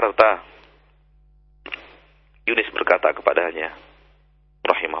 kekurangan harta. Yunus berkata kepadanya,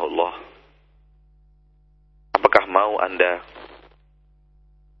 rahimahullah, apakah mau Anda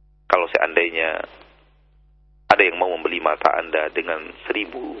kalau seandainya ada yang mau membeli mata Anda dengan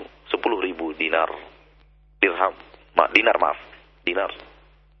 10.000 dinar, dinar.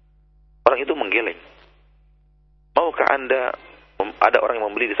 Orang itu menggeleng. Maukah Anda, ada orang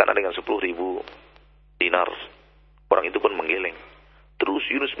yang membeli di sana dengan 10.000 dinar? Orang itu pun menggeleng. Terus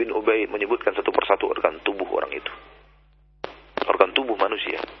Yunus bin Ubaid menyebutkan satu persatu organ tubuh orang itu. Organ tubuh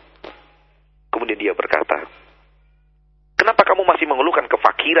manusia. Kemudian dia berkata, kenapa kamu masih mengeluhkan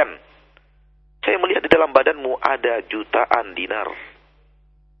kefakiran? Saya melihat di dalam badanmu ada jutaan dinar.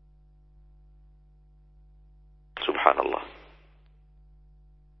 Subhanallah.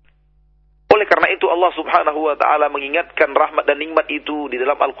 Oleh karena itu Allah subhanahu wa ta'ala mengingatkan rahmat dan nikmat itu di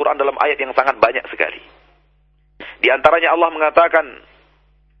dalam Al-Quran dalam ayat yang sangat banyak sekali. Di antaranya Allah mengatakan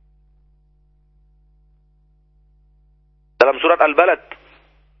dalam surat Al-Balad,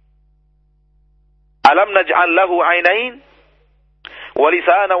 alam naj'al lahu 'ainain wa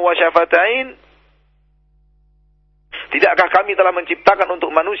lisanan wa syafatain. Tidakkah kami telah menciptakan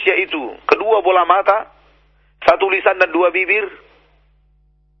untuk manusia itu kedua bola mata, satu lisan dan dua bibir?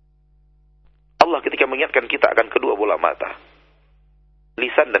 Allah ketika mengingatkan kita akan kedua bola mata,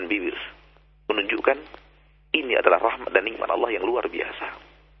 lisan dan bibir, menunjukkan ini adalah rahmat dan nikmat Allah yang luar biasa.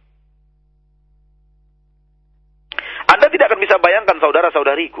 Anda tidak akan bisa bayangkan,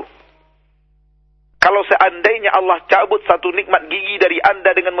 saudara-saudariku, kalau seandainya Allah cabut satu nikmat gigi dari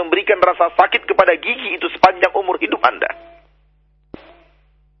Anda dengan memberikan rasa sakit kepada gigi itu sepanjang umur hidup Anda.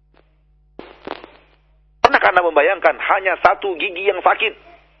 Pernahkah Anda membayangkan hanya satu gigi yang sakit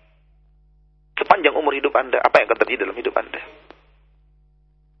sepanjang umur hidup Anda? Apa yang akan terjadi dalam hidup Anda?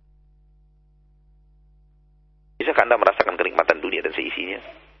 Bisakah Anda merasakan kenikmatan dunia dan seisinya?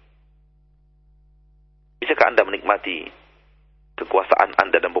 Bisakah Anda menikmati kekuasaan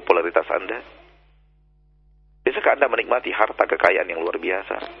Anda dan popularitas Anda? Bisakah Anda menikmati harta kekayaan yang luar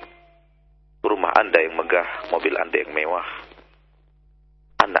biasa? Rumah Anda yang megah, mobil Anda yang mewah,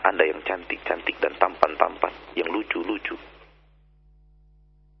 anak Anda yang cantik-cantik dan tampan-tampan, yang lucu-lucu.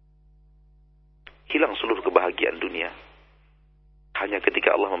 Hilang seluruh kebahagiaan dunia hanya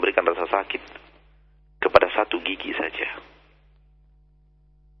ketika Allah memberikan rasa sakit kepada satu gigi saja.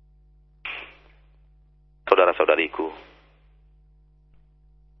 Saudara-saudariku,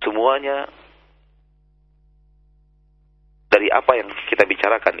 semuanya dari apa yang kita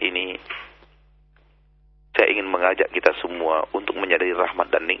bicarakan ini, saya ingin mengajak kita semua untuk menyadari rahmat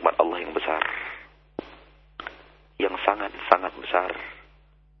dan nikmat Allah yang besar, yang sangat-sangat besar,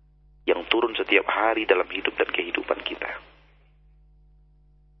 yang turun setiap hari dalam hidup dan kehidupan kita,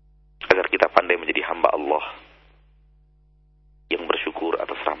 agar kita pandai menjadi hamba Allah yang bersyukur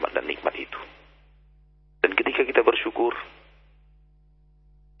atas rahmat dan nikmat itu. Dan ketika kita bersyukur,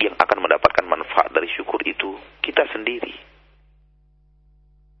 yang akan mendapatkan manfaat dari syukur itu kita sendiri,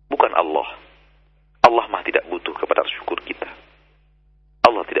 bukan Allah. Allah mah tidak butuh kepada syukur kita.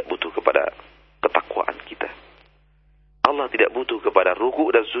 Allah tidak butuh kepada ketakwaan kita. Allah tidak butuh kepada ruku'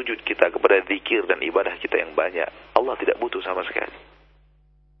 dan sujud kita, kepada zikir dan ibadah kita yang banyak. Allah tidak butuh sama sekali.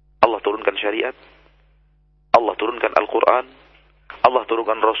 Allah turunkan syariat, Allah turunkan Al-Quran, Allah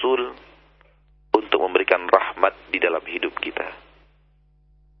turunkan Rasul untuk memberikan rahmat di dalam hidup kita.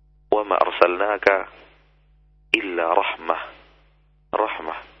 Wa ma arsalnaka illa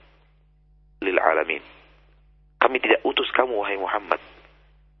rahmah lil alamin. Kami tidak utus kamu wahai Muhammad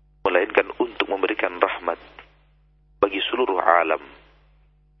melainkan untuk memberikan rahmat bagi seluruh alam.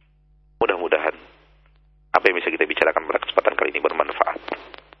 Mudah-mudahan apa yang bisa kita bicarakan pada kesempatan kali ini bermanfaat,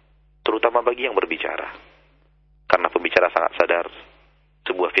 terutama bagi yang berbicara, karena pembicara sangat sadar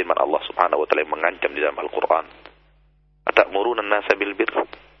sebuah firman Allah subhanahu wa ta'ala yang mengancam di dalam Al-Quran, atamuruna an-nasa bil birri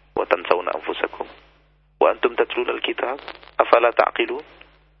wa tansawna anfusakum wa antum tatluna al-kitab afala ta'qilun.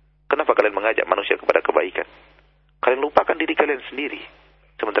 Kenapa kalian mengajak manusia kepada kebaikan? Kalian lupakan diri kalian sendiri,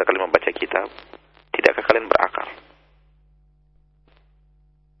 sementara kalian membaca kitab. Tidakkah kalian berakal?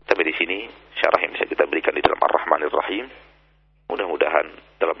 Tapi di sini syarah yang bisa kita berikan di dalam Ar-Rahmanir Rahim.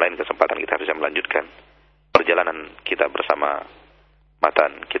 Mudah-mudahan dalam lain kesempatan kita bisa melanjutkan perjalanan kita bersama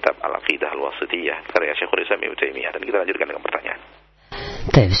matan kitab Al-Aqidah Washitiyah karya Syekhul Islam Ibnu Taimiyah, dan kita lanjutkan dengan pertanyaan.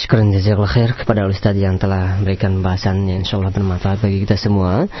 Baik, syukuran jazakallahu khair kepada Ustaz yang telah memberikan bahasan yang insyaallah bermanfaat bagi kita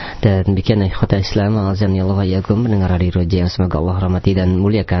semua. Dan demikian ikhwatal Islam, azanillahu wa iyyakum, pendengar radio Roja yang semoga Allah rahmati dan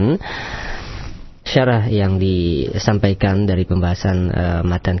muliakan. syarah yang disampaikan dari pembahasan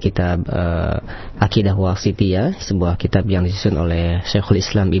matan kitab Aqidah Washitiyah, sebuah kitab yang disusun oleh Syekhul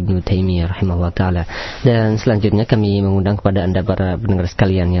Islam Ibnu Taimiyah rahimahullah taala. Dan selanjutnya kami mengundang kepada Anda para pendengar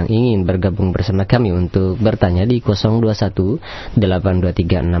sekalian yang ingin bergabung bersama kami untuk bertanya di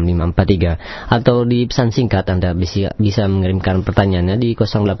 021-823-6543 atau di pesan singkat Anda bisa mengirimkan pertanyaannya di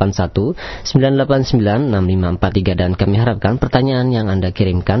 081-989-6543, dan kami harapkan pertanyaan yang Anda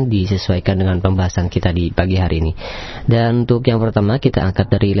kirimkan disesuaikan dengan pembahasan kita di pagi hari ini. Dan untuk yang pertama kita angkat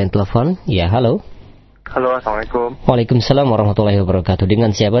dari line telepon. Ya, halo. Halo, assalamualaikum. Waalaikumsalam warahmatullahi wabarakatuh.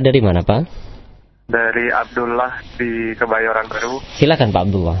 Dengan siapa, dari mana Pak? Dari Abdullah di Kebayoran Baru. Silakan Pak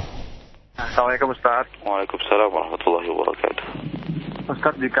Abdullah. Assalamualaikum Ustaz. Waalaikumsalam warahmatullahi wabarakatuh.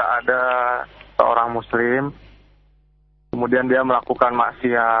 Ustaz, jika ada seorang muslim kemudian dia melakukan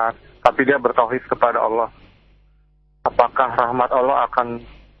maksiat tapi dia bertauhid kepada Allah, apakah rahmat Allah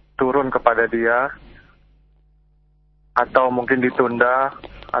akan turun kepada dia atau mungkin ditunda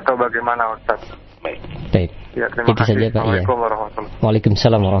atau bagaimana Ustaz? Baik. Ya, terima kasih. Saja, Pak. Assalamualaikum warahmatullahi wabarakatuh.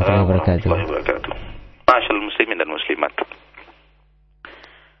 Waalaikumsalam warahmatullahi wabarakatuh. Masyaallah muslimin dan muslimat.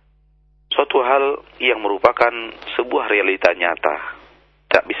 Suatu hal yang merupakan sebuah realita nyata,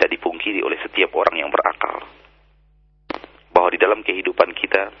 tak bisa dipungkiri oleh setiap orang yang berakal, bahwa di dalam kehidupan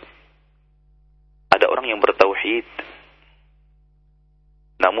kita ada orang yang bertauhid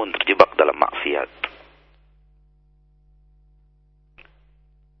namun terjebak dalam maksiat.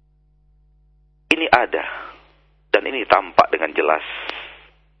 Ini ada, dan ini tampak dengan jelas.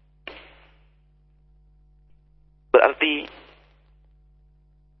 Berarti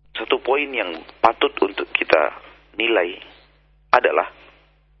satu poin yang patut untuk kita nilai adalah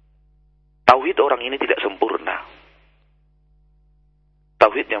tauhid orang ini tidak sempurna.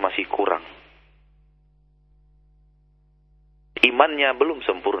 Tauhidnya masih kurang. Imannya belum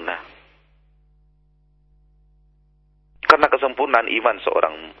sempurna. Karena kesempurnaan iman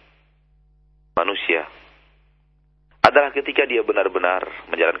seorang manusia adalah ketika dia benar-benar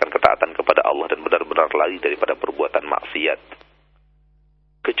menjalankan ketaatan kepada Allah dan benar-benar lari daripada perbuatan maksiat.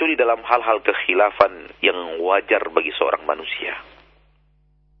 Kecuali dalam hal-hal kekhilafan yang wajar bagi seorang manusia.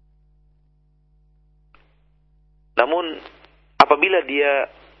 Namun apabila dia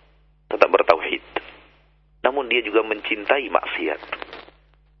tetap bertauhid, namun dia juga mencintai maksiat,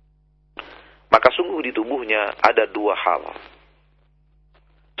 maka sungguh di tubuhnya ada dua hal.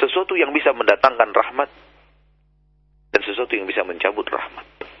 Sesuatu yang bisa mendatangkan rahmat dan sesuatu yang bisa mencabut rahmat.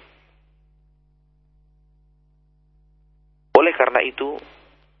 Oleh karena itu,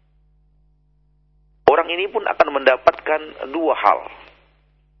 orang ini pun akan mendapatkan dua hal.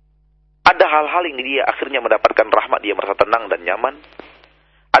 Ada hal-hal yang dia akhirnya mendapatkan rahmat, dia merasa tenang dan nyaman.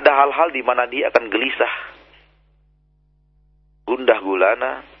 Ada hal-hal di mana dia akan gelisah, gundah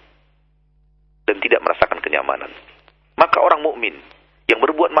gulana, dan tidak merasakan kenyamanan. Maka orang mukmin yang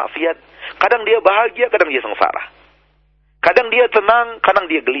berbuat maksiat, kadang dia bahagia, kadang dia sengsara. Kadang dia tenang, kadang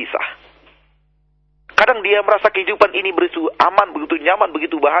dia gelisah. Kadang dia merasa kehidupan ini begitu aman, begitu nyaman,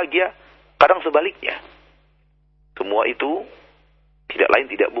 begitu bahagia. Kadang sebaliknya. Semua itu tidak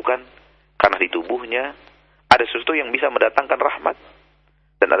lain tidak bukan karena di tubuhnya ada sesuatu yang bisa mendatangkan rahmat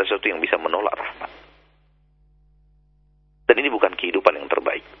dan ada sesuatu yang bisa menolak rahmat. Dan ini bukan kehidupan yang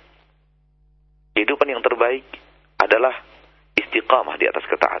terbaik. Kehidupan yang terbaik adalah istiqamah di atas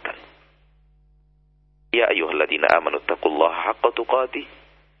ketaatan. Ya ayyuhalladzina amanu taqullaha haqqa tuqatih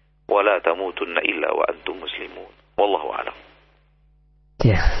wa la tamutunna illa wa antum muslimun. Wallahu a'lam.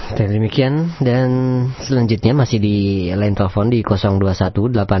 Ya, demikian. Dan selanjutnya masih di line telepon di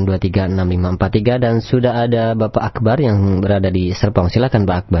 0218236543 dan sudah ada Bapak Akbar yang berada di Serpong. Silakan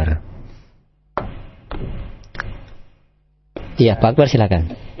Pak Akbar. Iya, Pak Akbar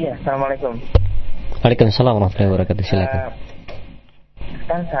silakan. Iya, assalamualaikum. Waalaikumsalam warahmatullahi wabarakatuh. Silakan.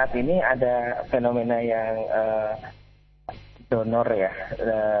 Kan saat ini ada fenomena yang donor ya,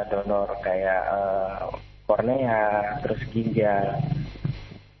 donor kayak kornea, terus ginjal.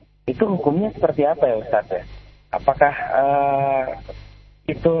 Itu hukumnya seperti apa ya Ustaz ya? Apakah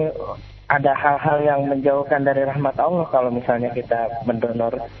itu ada hal-hal yang menjauhkan dari rahmat Allah kalau misalnya kita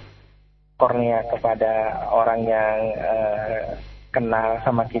mendonor kornea kepada orang yang kenal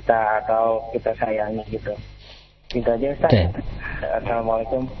sama kita atau kita sayangi gitu? Itu aja Ustaz.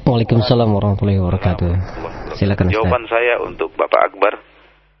 Assalamualaikum. Waalaikumsalam warahmatullahi wabarakatuh. Silakan Ustaz. Jawaban saya untuk Bapak Akbar,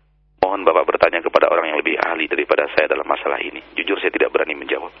 mohon Bapak bertanya kepada orang yang lebih ahli daripada saya dalam masalah ini. Jujur saya tidak berani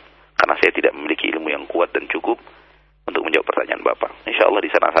menjawab, karena saya tidak memiliki ilmu yang kuat dan cukup untuk menjawab pertanyaan Bapak. Insya Allah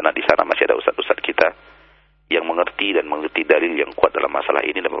di sana masih ada ustaz-ustaz kita yang mengerti dalil yang kuat dalam masalah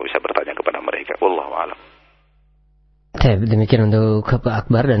ini dan Bapak bisa bertanya kepada mereka. Wallahu a'lam. Demikian untuk Pak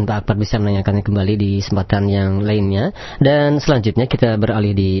Akbar, dan Pak Akbar bisa menanyakannya kembali di kesempatan yang lainnya. Dan selanjutnya kita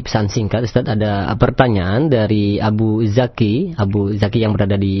beralih di pesan singkat. Ustaz, ada pertanyaan dari Abu Zaki yang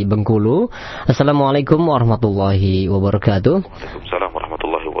berada di Bengkulu. Assalamualaikum warahmatullahi wabarakatuh. Waalaikumsalam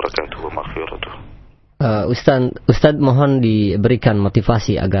warahmatullahi wabarakatuh wa maghfiratuh. Ustaz mohon diberikan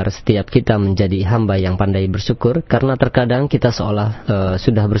motivasi agar setiap kita menjadi hamba yang pandai bersyukur, karena terkadang kita seolah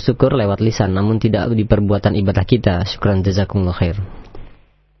sudah bersyukur lewat lisan namun tidak di perbuatan ibadah kita. Syukran, jazakumullah khair.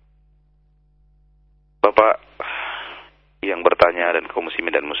 Bapak yang bertanya dan kaum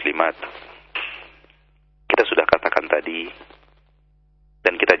muslimin dan muslimat, kita sudah katakan tadi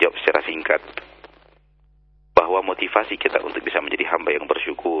dan kita jawab secara singkat bahwa motivasi kita untuk bisa menjadi hamba yang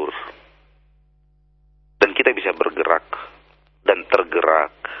bersyukur dan kita bisa bergerak dan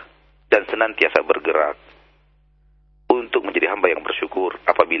tergerak dan senantiasa bergerak untuk menjadi hamba yang bersyukur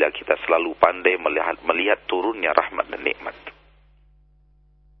apabila kita selalu pandai melihat turunnya rahmat dan nikmat.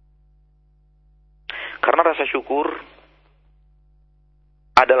 Karena rasa syukur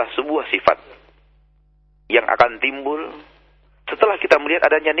adalah sebuah sifat yang akan timbul setelah kita melihat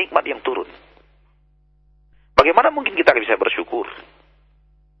adanya nikmat yang turun. Bagaimana mungkin kita bisa bersyukur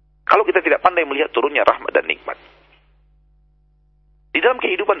kalau kita tidak pandai melihat turunnya rahmat dan nikmat? Di dalam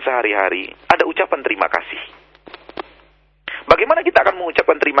kehidupan sehari-hari ada ucapan terima kasih. Bagaimana kita akan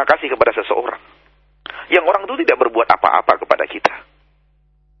mengucapkan terima kasih kepada seseorang yang orang itu tidak berbuat apa-apa kepada kita?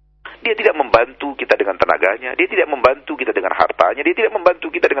 Dia tidak membantu kita dengan tenaganya, dia tidak membantu kita dengan hartanya, dia tidak membantu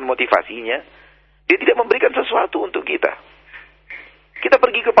kita dengan motivasinya, dia tidak memberikan sesuatu untuk kita. Kita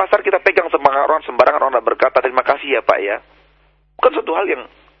pergi ke pasar, kita pegang sembarangan orang berkata terima kasih ya Pak ya. Bukan suatu hal yang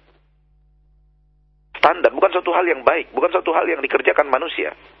standar, bukan suatu hal yang baik, bukan suatu hal yang dikerjakan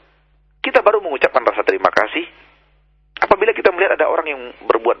manusia. Kita baru mengucapkan rasa terima kasih apabila kita melihat ada orang yang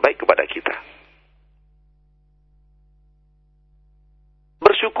berbuat baik kepada kita.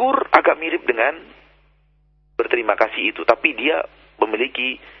 Bersyukur agak mirip dengan berterima kasih itu, tapi dia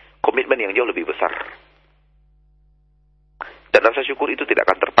memiliki komitmen yang jauh lebih besar. Dan rasa syukur itu tidak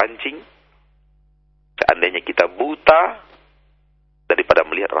akan terpancing seandainya kita buta daripada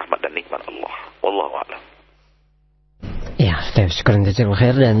melihat rahmat dan nikmat Allah. Wallahu a'lam. Ya, syukran jazakallahu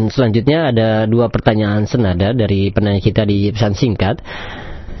khair. Dan selanjutnya ada dua pertanyaan senada dari penanya kita di pesan singkat.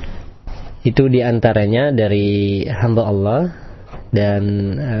 Itu diantaranya dari hamba Allah, dan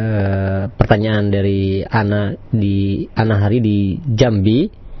pertanyaan dari Ana Hari di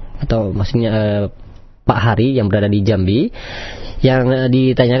Jambi, atau maksudnya Pak Hari yang berada di Jambi, yang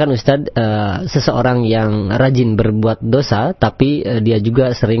ditanyakan Ustadz, seseorang yang rajin berbuat dosa tapi dia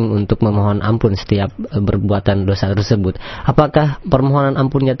juga sering untuk memohon ampun setiap perbuatan dosa tersebut, apakah permohonan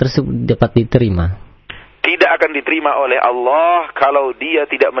ampunnya tersebut dapat diterima? Tidak akan diterima oleh Allah kalau dia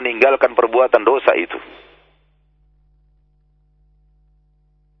tidak meninggalkan perbuatan dosa itu.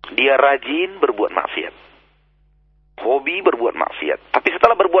 Dia rajin berbuat maksiat, hobi berbuat maksiat, tapi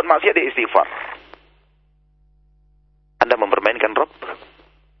setelah berbuat maksiat dia istighfar. Anda mempermainkan Rabb.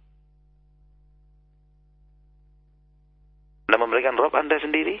 Anda memberikan Rabb Anda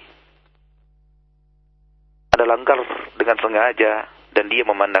sendiri. Anda langgar dengan sengaja dan dia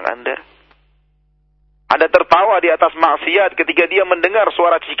memandang Anda. Anda tertawa di atas maksiat ketika dia mendengar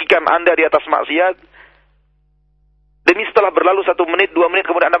suara cikikan Anda di atas maksiat. Demi setelah berlalu 1 menit, 2 menit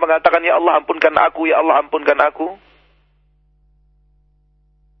kemudian Anda mengatakan, ya Allah ampunkan aku, ya Allah ampunkan aku.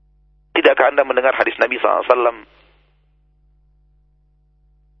 Tidakkah Anda mendengar hadis Nabi SAW?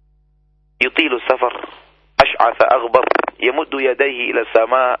 Yutilu safar, ash'atha aghbar, yamuddu yadayhi ila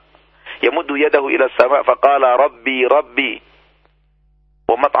sama, yamuddu yadahu ila sama, faqala Rabbi, Rabbi,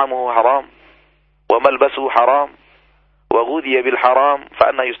 wa mat'amuhu haram, wa malbasuhu haram, wa ghudhiya bil haram,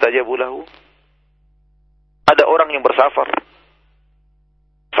 fa anna yustajabu lahu. Ada orang yang bersafar.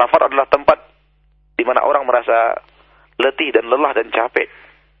 Safar adalah tempat di mana orang merasa letih dan lelah dan capek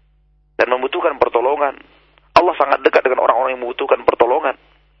dan membutuhkan pertolongan. Allah sangat dekat dengan orang-orang yang membutuhkan pertolongan.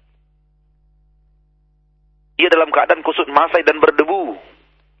 Dia dalam keadaan kusut masai dan berdebu.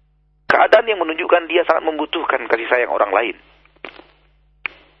 Keadaan yang menunjukkan dia sangat membutuhkan kasih sayang orang lain.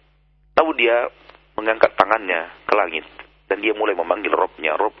 Lalu dia mengangkat tangannya ke langit dan dia mulai memanggil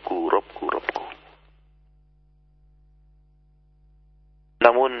Robnya, Robku, Robku, Robku.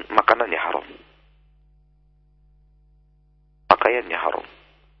 Namun makanannya haram, pakaiannya haram,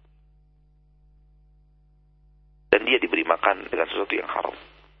 dan dia diberi makan dengan sesuatu yang haram.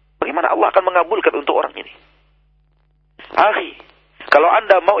 Bagaimana Allah akan mengabulkan untuk orang ini? Akhi, kalau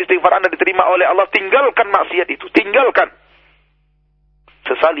Anda mau istighfar Anda diterima oleh Allah, tinggalkan maksiat itu, tinggalkan.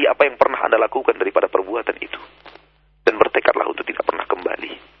 Sesali apa yang pernah Anda lakukan daripada perbuatan itu, dan bertekadlah untuk tidak pernah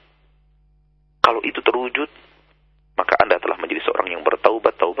kembali. Kalau itu terwujud, maka Anda telah menjadi seorang yang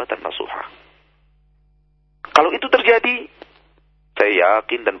bertaubat taubatan nasuha. Kalau itu terjadi, saya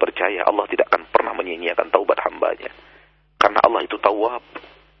yakin dan percaya Allah tidak akan pernah menyia-nyiakan taubat hambanya. Karena Allah itu tawwab.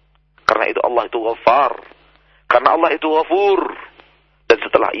 Karena itu Allah itu ghafar. Karena Allah itu ghafur. Dan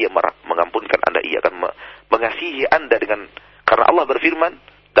setelah ia mengampunkan Anda, ia akan mengasihi Anda dengan, karena Allah berfirman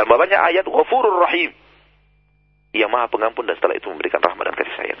dan banyak ayat, ghafurur rahim. Ia maha pengampun dan setelah itu memberikan rahmat dan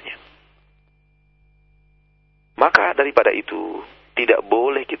kasih sayangnya. Maka daripada itu, tidak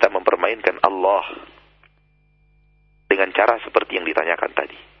boleh kita mempermainkan Allah dengan cara seperti yang ditanyakan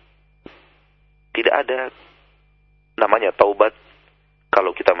tadi. Tidak ada namanya taubat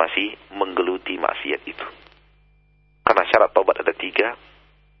kalau kita masih menggeluti maksiat itu. Karena syarat taubat ada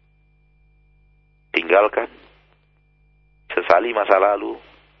 3. Tinggalkan, sesali masa lalu,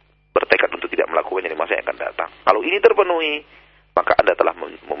 bertekad untuk tidak melakukannya di masa yang akan datang. Kalau ini terpenuhi, maka Anda telah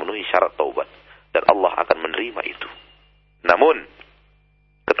memenuhi syarat taubat. Dan Allah akan menerima itu. Namun,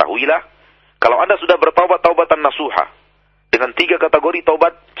 ketahuilah, kalau Anda sudah bertaubat taubatan nasuha, dengan 3 kategori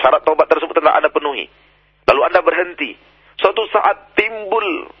taubat, syarat taubat tersebut telah Anda penuhi. Lalu Anda berhenti. Suatu saat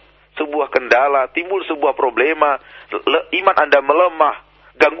timbul sebuah kendala, timbul sebuah problema, iman Anda melemah,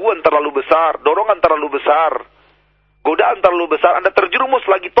 gangguan terlalu besar, dorongan terlalu besar, godaan terlalu besar, Anda terjerumus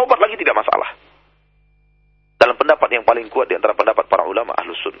lagi, tobat lagi tidak masalah. Dalam pendapat yang paling kuat di antara pendapat para ulama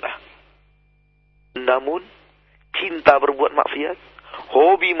Ahlus Sunnah. Namun, cinta berbuat maksiat,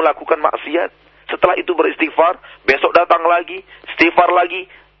 hobi melakukan maksiat, setelah itu beristighfar, besok datang lagi, istighfar lagi,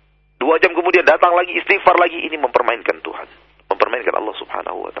 2 jam kemudian datang lagi, istighfar lagi, ini mempermainkan Tuhan. Mempermainkan Allah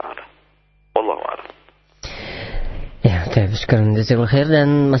subhanahu wa ta'ala. Wallahu a'lam. Ya, sekarang jazakallahu khair.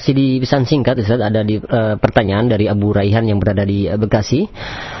 Dan masih di pesan singkat Ustaz, ada di pertanyaan dari Abu Raihan yang berada di Bekasi.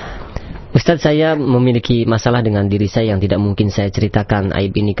 Ustaz, saya memiliki masalah dengan diri saya yang tidak mungkin saya ceritakan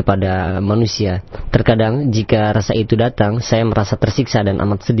aib ini kepada manusia. Terkadang jika rasa itu datang, saya merasa tersiksa dan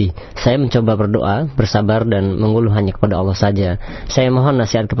amat sedih. Saya mencoba berdoa, bersabar dan mengeluh hanya kepada Allah saja. Saya mohon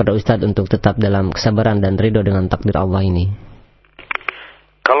nasihat kepada Ustaz untuk tetap dalam kesabaran dan ridho dengan takdir Allah ini.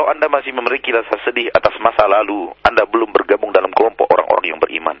 Kalau Anda masih memiliki rasa sedih atas masa lalu, Anda belum bergabung dalam kelompok orang-orang yang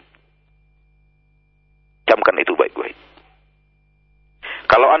beriman. Camkan itu baik-baik.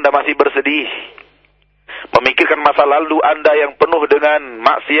 Kalau Anda masih bersedih, memikirkan masa lalu Anda yang penuh dengan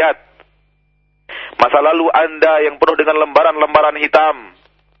maksiat, masa lalu Anda yang penuh dengan lembaran-lembaran hitam,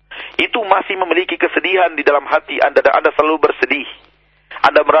 itu masih memiliki kesedihan di dalam hati Anda dan Anda selalu bersedih.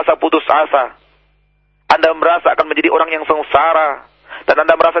 Anda merasa putus asa, Anda merasa akan menjadi orang yang sengsara, dan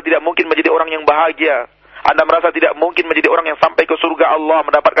Anda merasa tidak mungkin menjadi orang yang bahagia. Anda merasa tidak mungkin menjadi orang yang sampai ke surga Allah,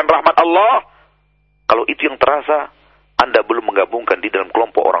 mendapatkan rahmat Allah. Kalau itu yang terasa, Anda belum menggabungkan di dalam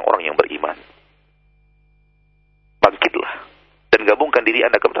kelompok orang-orang yang beriman. Bangkitlah dan gabungkan diri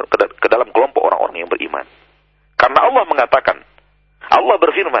Anda ke dalam kelompok orang-orang yang beriman. Karena Allah mengatakan, Allah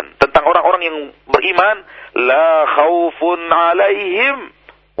berfirman tentang orang-orang yang beriman, la khaufun alaihim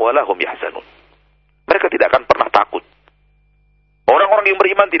wa lahum yahzanun. Mereka tidak akan pernah takut. Orang-orang yang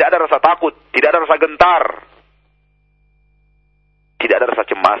beriman tidak ada rasa takut, tidak ada rasa gentar, tidak ada rasa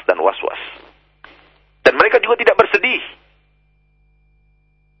cemas dan was-was. Dan mereka juga tidak bersedih.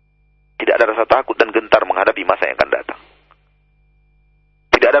 Tidak ada rasa takut dan gentar menghadapi masa yang akan datang.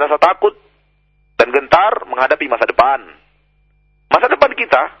 Tidak ada rasa takut dan gentar menghadapi masa depan. Masa depan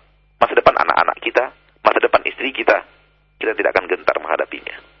kita, masa depan anak-anak kita, masa depan istri kita, kita tidak akan gentar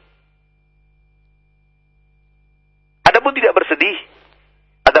menghadapinya. Adapun tidak bersedih,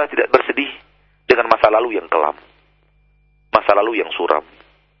 adalah tidak bersedih dengan masa lalu yang kelam. Masa lalu yang suram.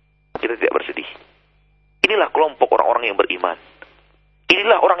 Kita tidak bersedih. Inilah kelompok orang-orang yang beriman.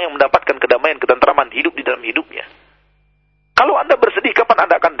 Inilah orang yang mendapatkan kedamaian, ketentraman hidup di dalam hidupnya. Kalau Anda bersedih, kapan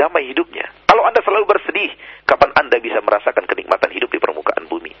Anda akan damai hidupnya? Kalau Anda selalu bersedih, kapan Anda bisa merasakan kenikmatan hidup di permukaan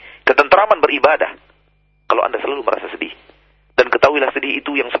bumi? Ketentraman beribadah. Kalau Anda selalu merasa sedih. Dan ketahuilah sedih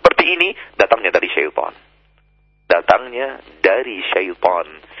itu yang seperti ini, datangnya dari syaitan. Datangnya dari syaitan.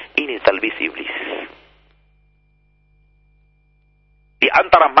 Ini talbis iblis. Di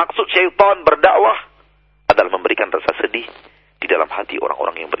antara maksud syaitan berdakwah adalah memberikan rasa sedih di dalam hati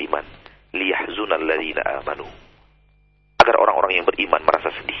orang-orang yang beriman. Liyahzunal ladzina amanu. Agar orang-orang yang beriman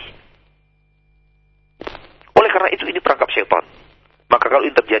merasa sedih. Oleh karena itu ini perangkap syaitan. Maka kalau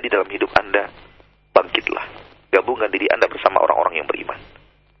ini terjadi dalam hidup Anda, bangkitlah. Gabungkan diri Anda bersama orang-orang yang beriman.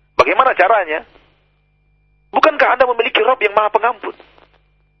 Bagaimana caranya? Bukankah Anda memiliki Rabb yang Maha Pengampun?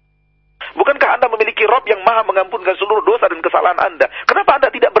 Bukankah Anda memiliki Rabb yang Maha mengampunkan seluruh dosa dan kesalahan Anda? Kenapa Anda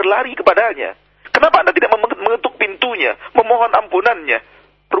tidak berlari kepadanya? Kenapa Anda tidak mengetuk pintunya, memohon ampunannya,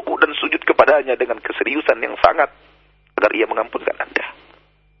 rukuk dan sujud kepadanya dengan keseriusan yang sangat, agar ia mengampunkan Anda?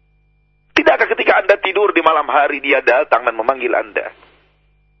 Tidak Adakah ketika Anda tidur di malam hari dia datang dan memanggil Anda?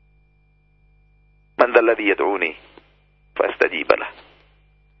 Man dzalladzi yad'uni fa astajib lah.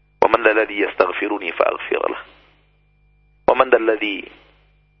 Wa man dzalladzi yastaghfiruni fa aghfir lah. Wa man dzalladzi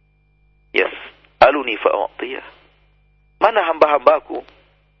yas'aluni fa u'tiyah. Mana hamba-hambaku?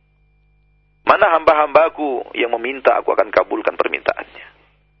 Mana hamba-hambaku yang meminta, aku akan kabulkan permintaannya.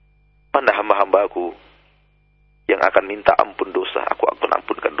 Mana hamba-hambaku yang akan minta ampun dosa, aku akan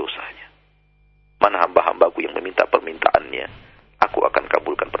ampunkan dosanya. Mana hamba-hambaku yang meminta permintaannya, aku akan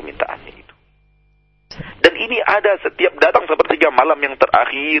kabulkan permintaannya itu. Dan ini ada setiap datang sepertiga malam yang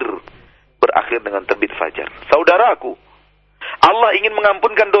terakhir, berakhir dengan terbit fajar. Saudaraku, Allah ingin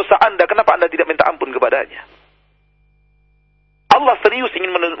mengampunkan dosa Anda, kenapa Anda tidak minta ampun kepadanya? Allah serius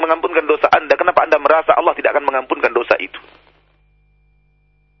ingin mengampunkan dosa Anda, kenapa Anda merasa Allah tidak akan mengampunkan dosa itu?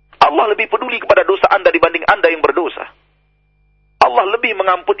 Allah lebih peduli kepada dosa Anda dibanding Anda yang berdosa. Allah lebih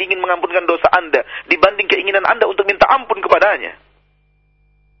ingin mengampunkan dosa Anda dibanding keinginan Anda untuk minta ampun kepadanya.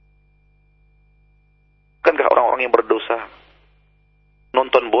 Bukankah orang-orang yang berdosa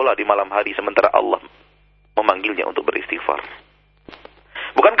nonton bola di malam hari sementara Allah memanggilnya untuk beristighfar?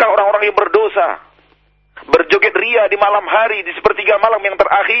 Bukankah orang-orang yang berdosa berjoget ria di malam hari di sepertiga malam yang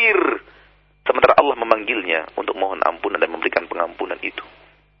terakhir sementara Allah memanggilnya untuk mohon ampunan dan memberikan pengampunan itu?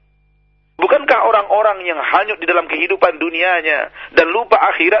 Bukankah orang-orang yang hanyut di dalam kehidupan dunianya dan lupa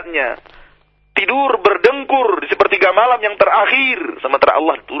akhiratnya tidur berdengkur di sepertiga malam yang terakhir sementara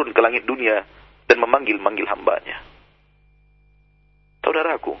Allah turun ke langit dunia dan memanggil-manggil hambanya?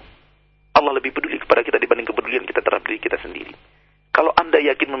 Saudaraku, Allah lebih peduli kepada kita dibanding kepedulian kita terhadap diri kita sendiri. Kalau Anda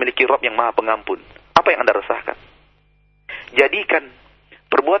yakin memiliki Rabb yang Maha Pengampun, apa yang Anda resahkan? Jadikan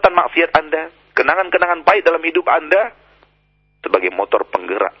perbuatan maksiat Anda, kenangan-kenangan pahit dalam hidup Anda sebagai motor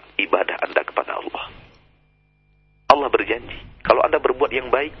penggerak ibadah Anda kepada Allah. Allah berjanji, kalau Anda berbuat yang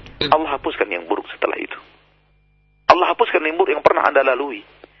baik, Allah hapuskan yang buruk setelah itu. Allah hapuskan yang buruk yang pernah Anda lalui.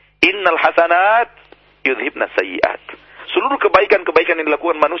 Innal hasanat yudhibna sayyiat. Seluruh kebaikan-kebaikan yang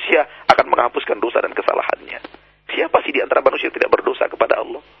dilakukan manusia akan menghapuskan dosa dan kesalahannya. Siapa sih di antara manusia yang tidak berdosa kepada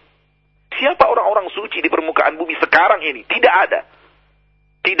Allah? Siapa orang-orang suci di permukaan bumi sekarang ini? Tidak ada.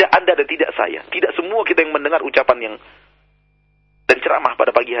 Tidak Anda dan tidak saya. Tidak semua kita yang mendengar ucapan yang dan ceramah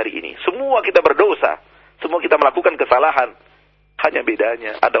pada pagi hari ini. Semua kita berdosa. Semua kita melakukan kesalahan. Hanya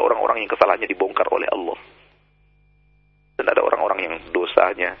bedanya ada orang-orang yang kesalahannya dibongkar oleh Allah. Dan ada orang-orang yang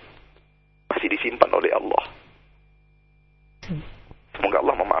dosanya masih disimpan oleh Allah. Semoga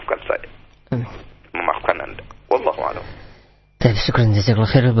Allah memaafkan saya. Memaafkan Anda. Wallahu a'lam. Syukran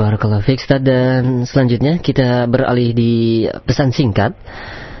jazakallahu khair, barakallahu fiik Ustaz. Dan selanjutnya kita beralih di pesan singkat.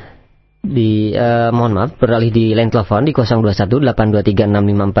 Mohon maaf, beralih di line telepon di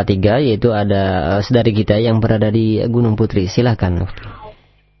 0218236543, yaitu ada saudari kita yang berada di Gunung Putri. Silakan.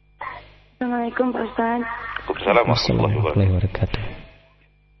 Assalamualaikum Pak Ustaz. Waalaikumsalam warahmatullahi wabarakatuh.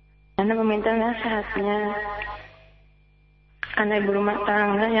 Anda meminta nasihatnya. Anda ibu rumah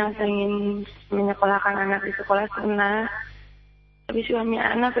tangga yang ingin menyekolahkan anak di sekolah sunnah, tapi suami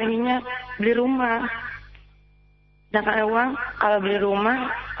anak pengennya beli rumah. Sedangkan uang, kalau beli rumah,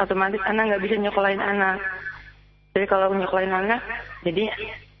 otomatis anak nggak bisa nyekolahin anak. Jadi kalau nyekolahin anak, jadi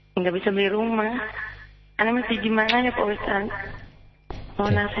nggak bisa beli rumah. Anak mesti gimana ya Pak Ustaz?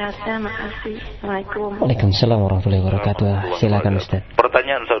 Mohon nasihatnya, makasih. Assalamualaikum. Waalaikumsalam warahmatullahi wabarakatuh. Silakan Ustaz.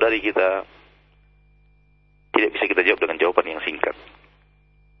 Pertanyaan saudari kita tidak bisa kita jawab dengan jawaban yang singkat.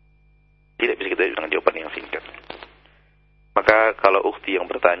 Tidak bisa kita jawab dengan jawaban yang singkat. Maka kalau ukhti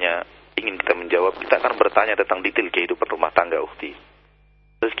yang bertanya ingin kita menjawab, kita akan bertanya tentang detail kehidupan rumah tangga ukhti.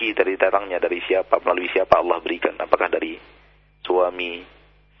 Rezeki dari datangnya dari siapa, melalui siapa Allah berikan. Apakah dari suami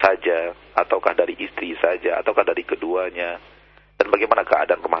saja, ataukah dari istri saja, ataukah dari keduanya. Dan bagaimana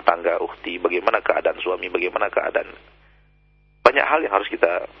keadaan rumah tangga ukhti, bagaimana keadaan suami, bagaimana keadaan. Banyak hal yang harus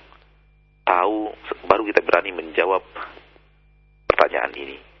kita tahu, baru kita berani menjawab pertanyaan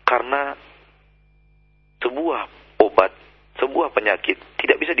ini. Karena sebuah obat, sebuah penyakit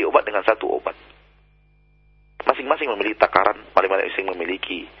tidak bisa diobat dengan satu obat. Masing-masing memiliki takaran, masing-masing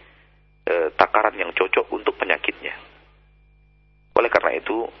memiliki takaran yang cocok untuk penyakitnya. Oleh karena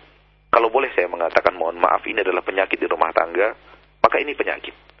itu, kalau boleh saya mengatakan, mohon maaf, ini adalah penyakit di rumah tangga, maka ini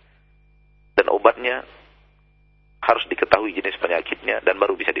penyakit. Dan obatnya harus diketahui jenis penyakitnya dan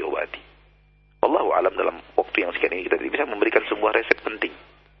baru bisa diobati. Wallahu alam, dalam waktu yang sekian ini kita tidak bisa memberikan sebuah resep penting,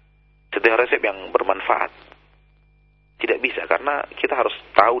 setiap resep yang bermanfaat. Tidak bisa, karena kita harus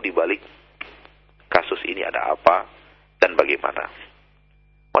tahu di balik kasus ini ada apa dan bagaimana.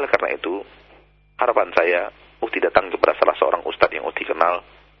 Oleh karena itu, harapan saya, Ukti datang kepada salah seorang ustadz yang Ukti kenal,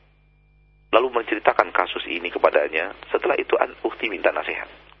 lalu menceritakan kasus ini kepadanya. Setelah itu Ukti minta nasihat.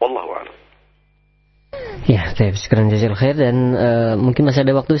 Wallahu a'lam. Ya, baik, sekarang jazakallahu khair dan mungkin masih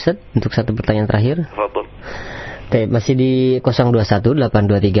ada waktu Ustaz untuk satu pertanyaan terakhir. Tafadhol. Baik, masih di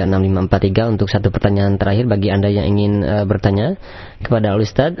 0218236543 untuk satu pertanyaan terakhir bagi Anda yang ingin bertanya kepada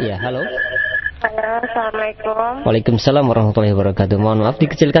Ustaz. Ya, halo. Halo, Assalamualaikum. Waalaikumsalam warahmatullahi wabarakatuh. Mohon maaf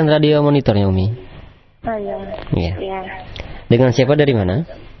dikecilkan radio monitornya Umi. Oh iya. Iya. Iya. Dengan siapa dari mana?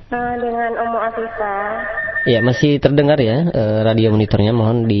 Dengan Ummu Afifah. Ya, masih terdengar ya radio monitornya,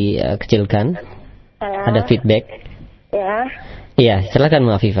 mohon dikecilkan. Halo. Ada feedback. Ya. Iya, silakan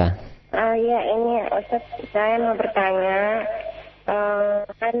Bu Afifah. Iya, ini Ustaz, saya mau bertanya.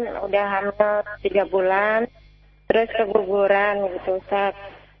 Kan udah hamil 3 bulan, terus keguguran gitu Ustaz.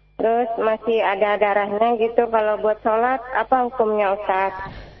 Terus masih ada darahnya gitu, kalau buat sholat apa hukumnya Ustaz?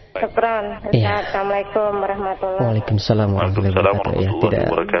 Syukran Ustaz. Iya. Assalamualaikum warahmatullahi wabarakatuh. Waalaikumsalam warahmatullahi wabarakatuh. Ya, tidak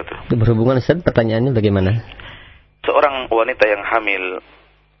wabarakatuh. berhubungan Ustaz, pertanyaannya bagaimana? Seorang wanita yang hamil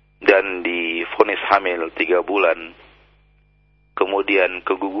dan divonis hamil 3 bulan, kemudian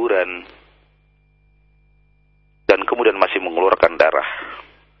keguguran, dan kemudian masih mengeluarkan darah.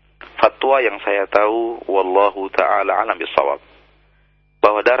 Fatwa yang saya tahu, wallahu ta'ala alam bisawab,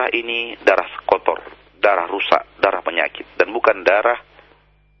 bahwa darah ini darah kotor, darah rusak, darah penyakit, dan bukan darah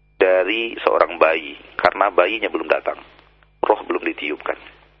dari seorang bayi, karena bayinya belum datang, roh belum ditiupkan.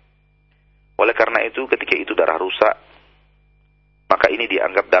 Oleh karena itu, ketika itu darah rusak, maka ini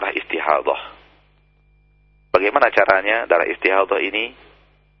dianggap darah istihadah. Bagaimana caranya darah istihadah ini?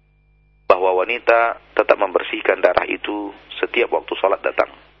 Bahwa wanita tetap membersihkan darah itu setiap waktu sholat datang.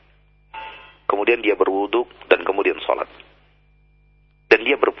 Kemudian dia berwuduk dan kemudian sholat. Dan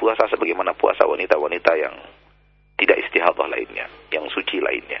dia berpuasa sebagaimana puasa wanita-wanita yang tidak istihadah lainnya, yang suci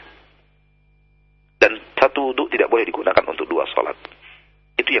lainnya. Dan satu wuduk tidak boleh digunakan untuk 2 sholat.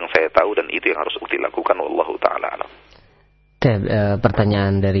 Itu yang saya tahu dan itu yang harus ukti lakukan. Wallahu ta'ala alam.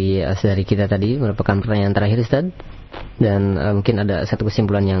 Pertanyaan dari kita tadi merupakan pertanyaan terakhir Ustaz, dan mungkin ada satu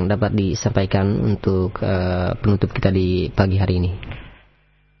kesimpulan yang dapat disampaikan untuk penutup kita di pagi hari ini.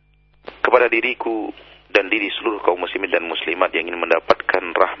 Kepada diriku dan diri seluruh kaum muslimin dan muslimat yang ingin mendapatkan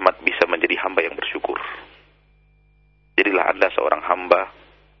rahmat bisa menjadi hamba yang bersyukur. Jadilah Anda seorang hamba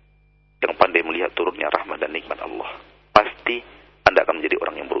yang pandai melihat turunnya rahmat dan nikmat Allah.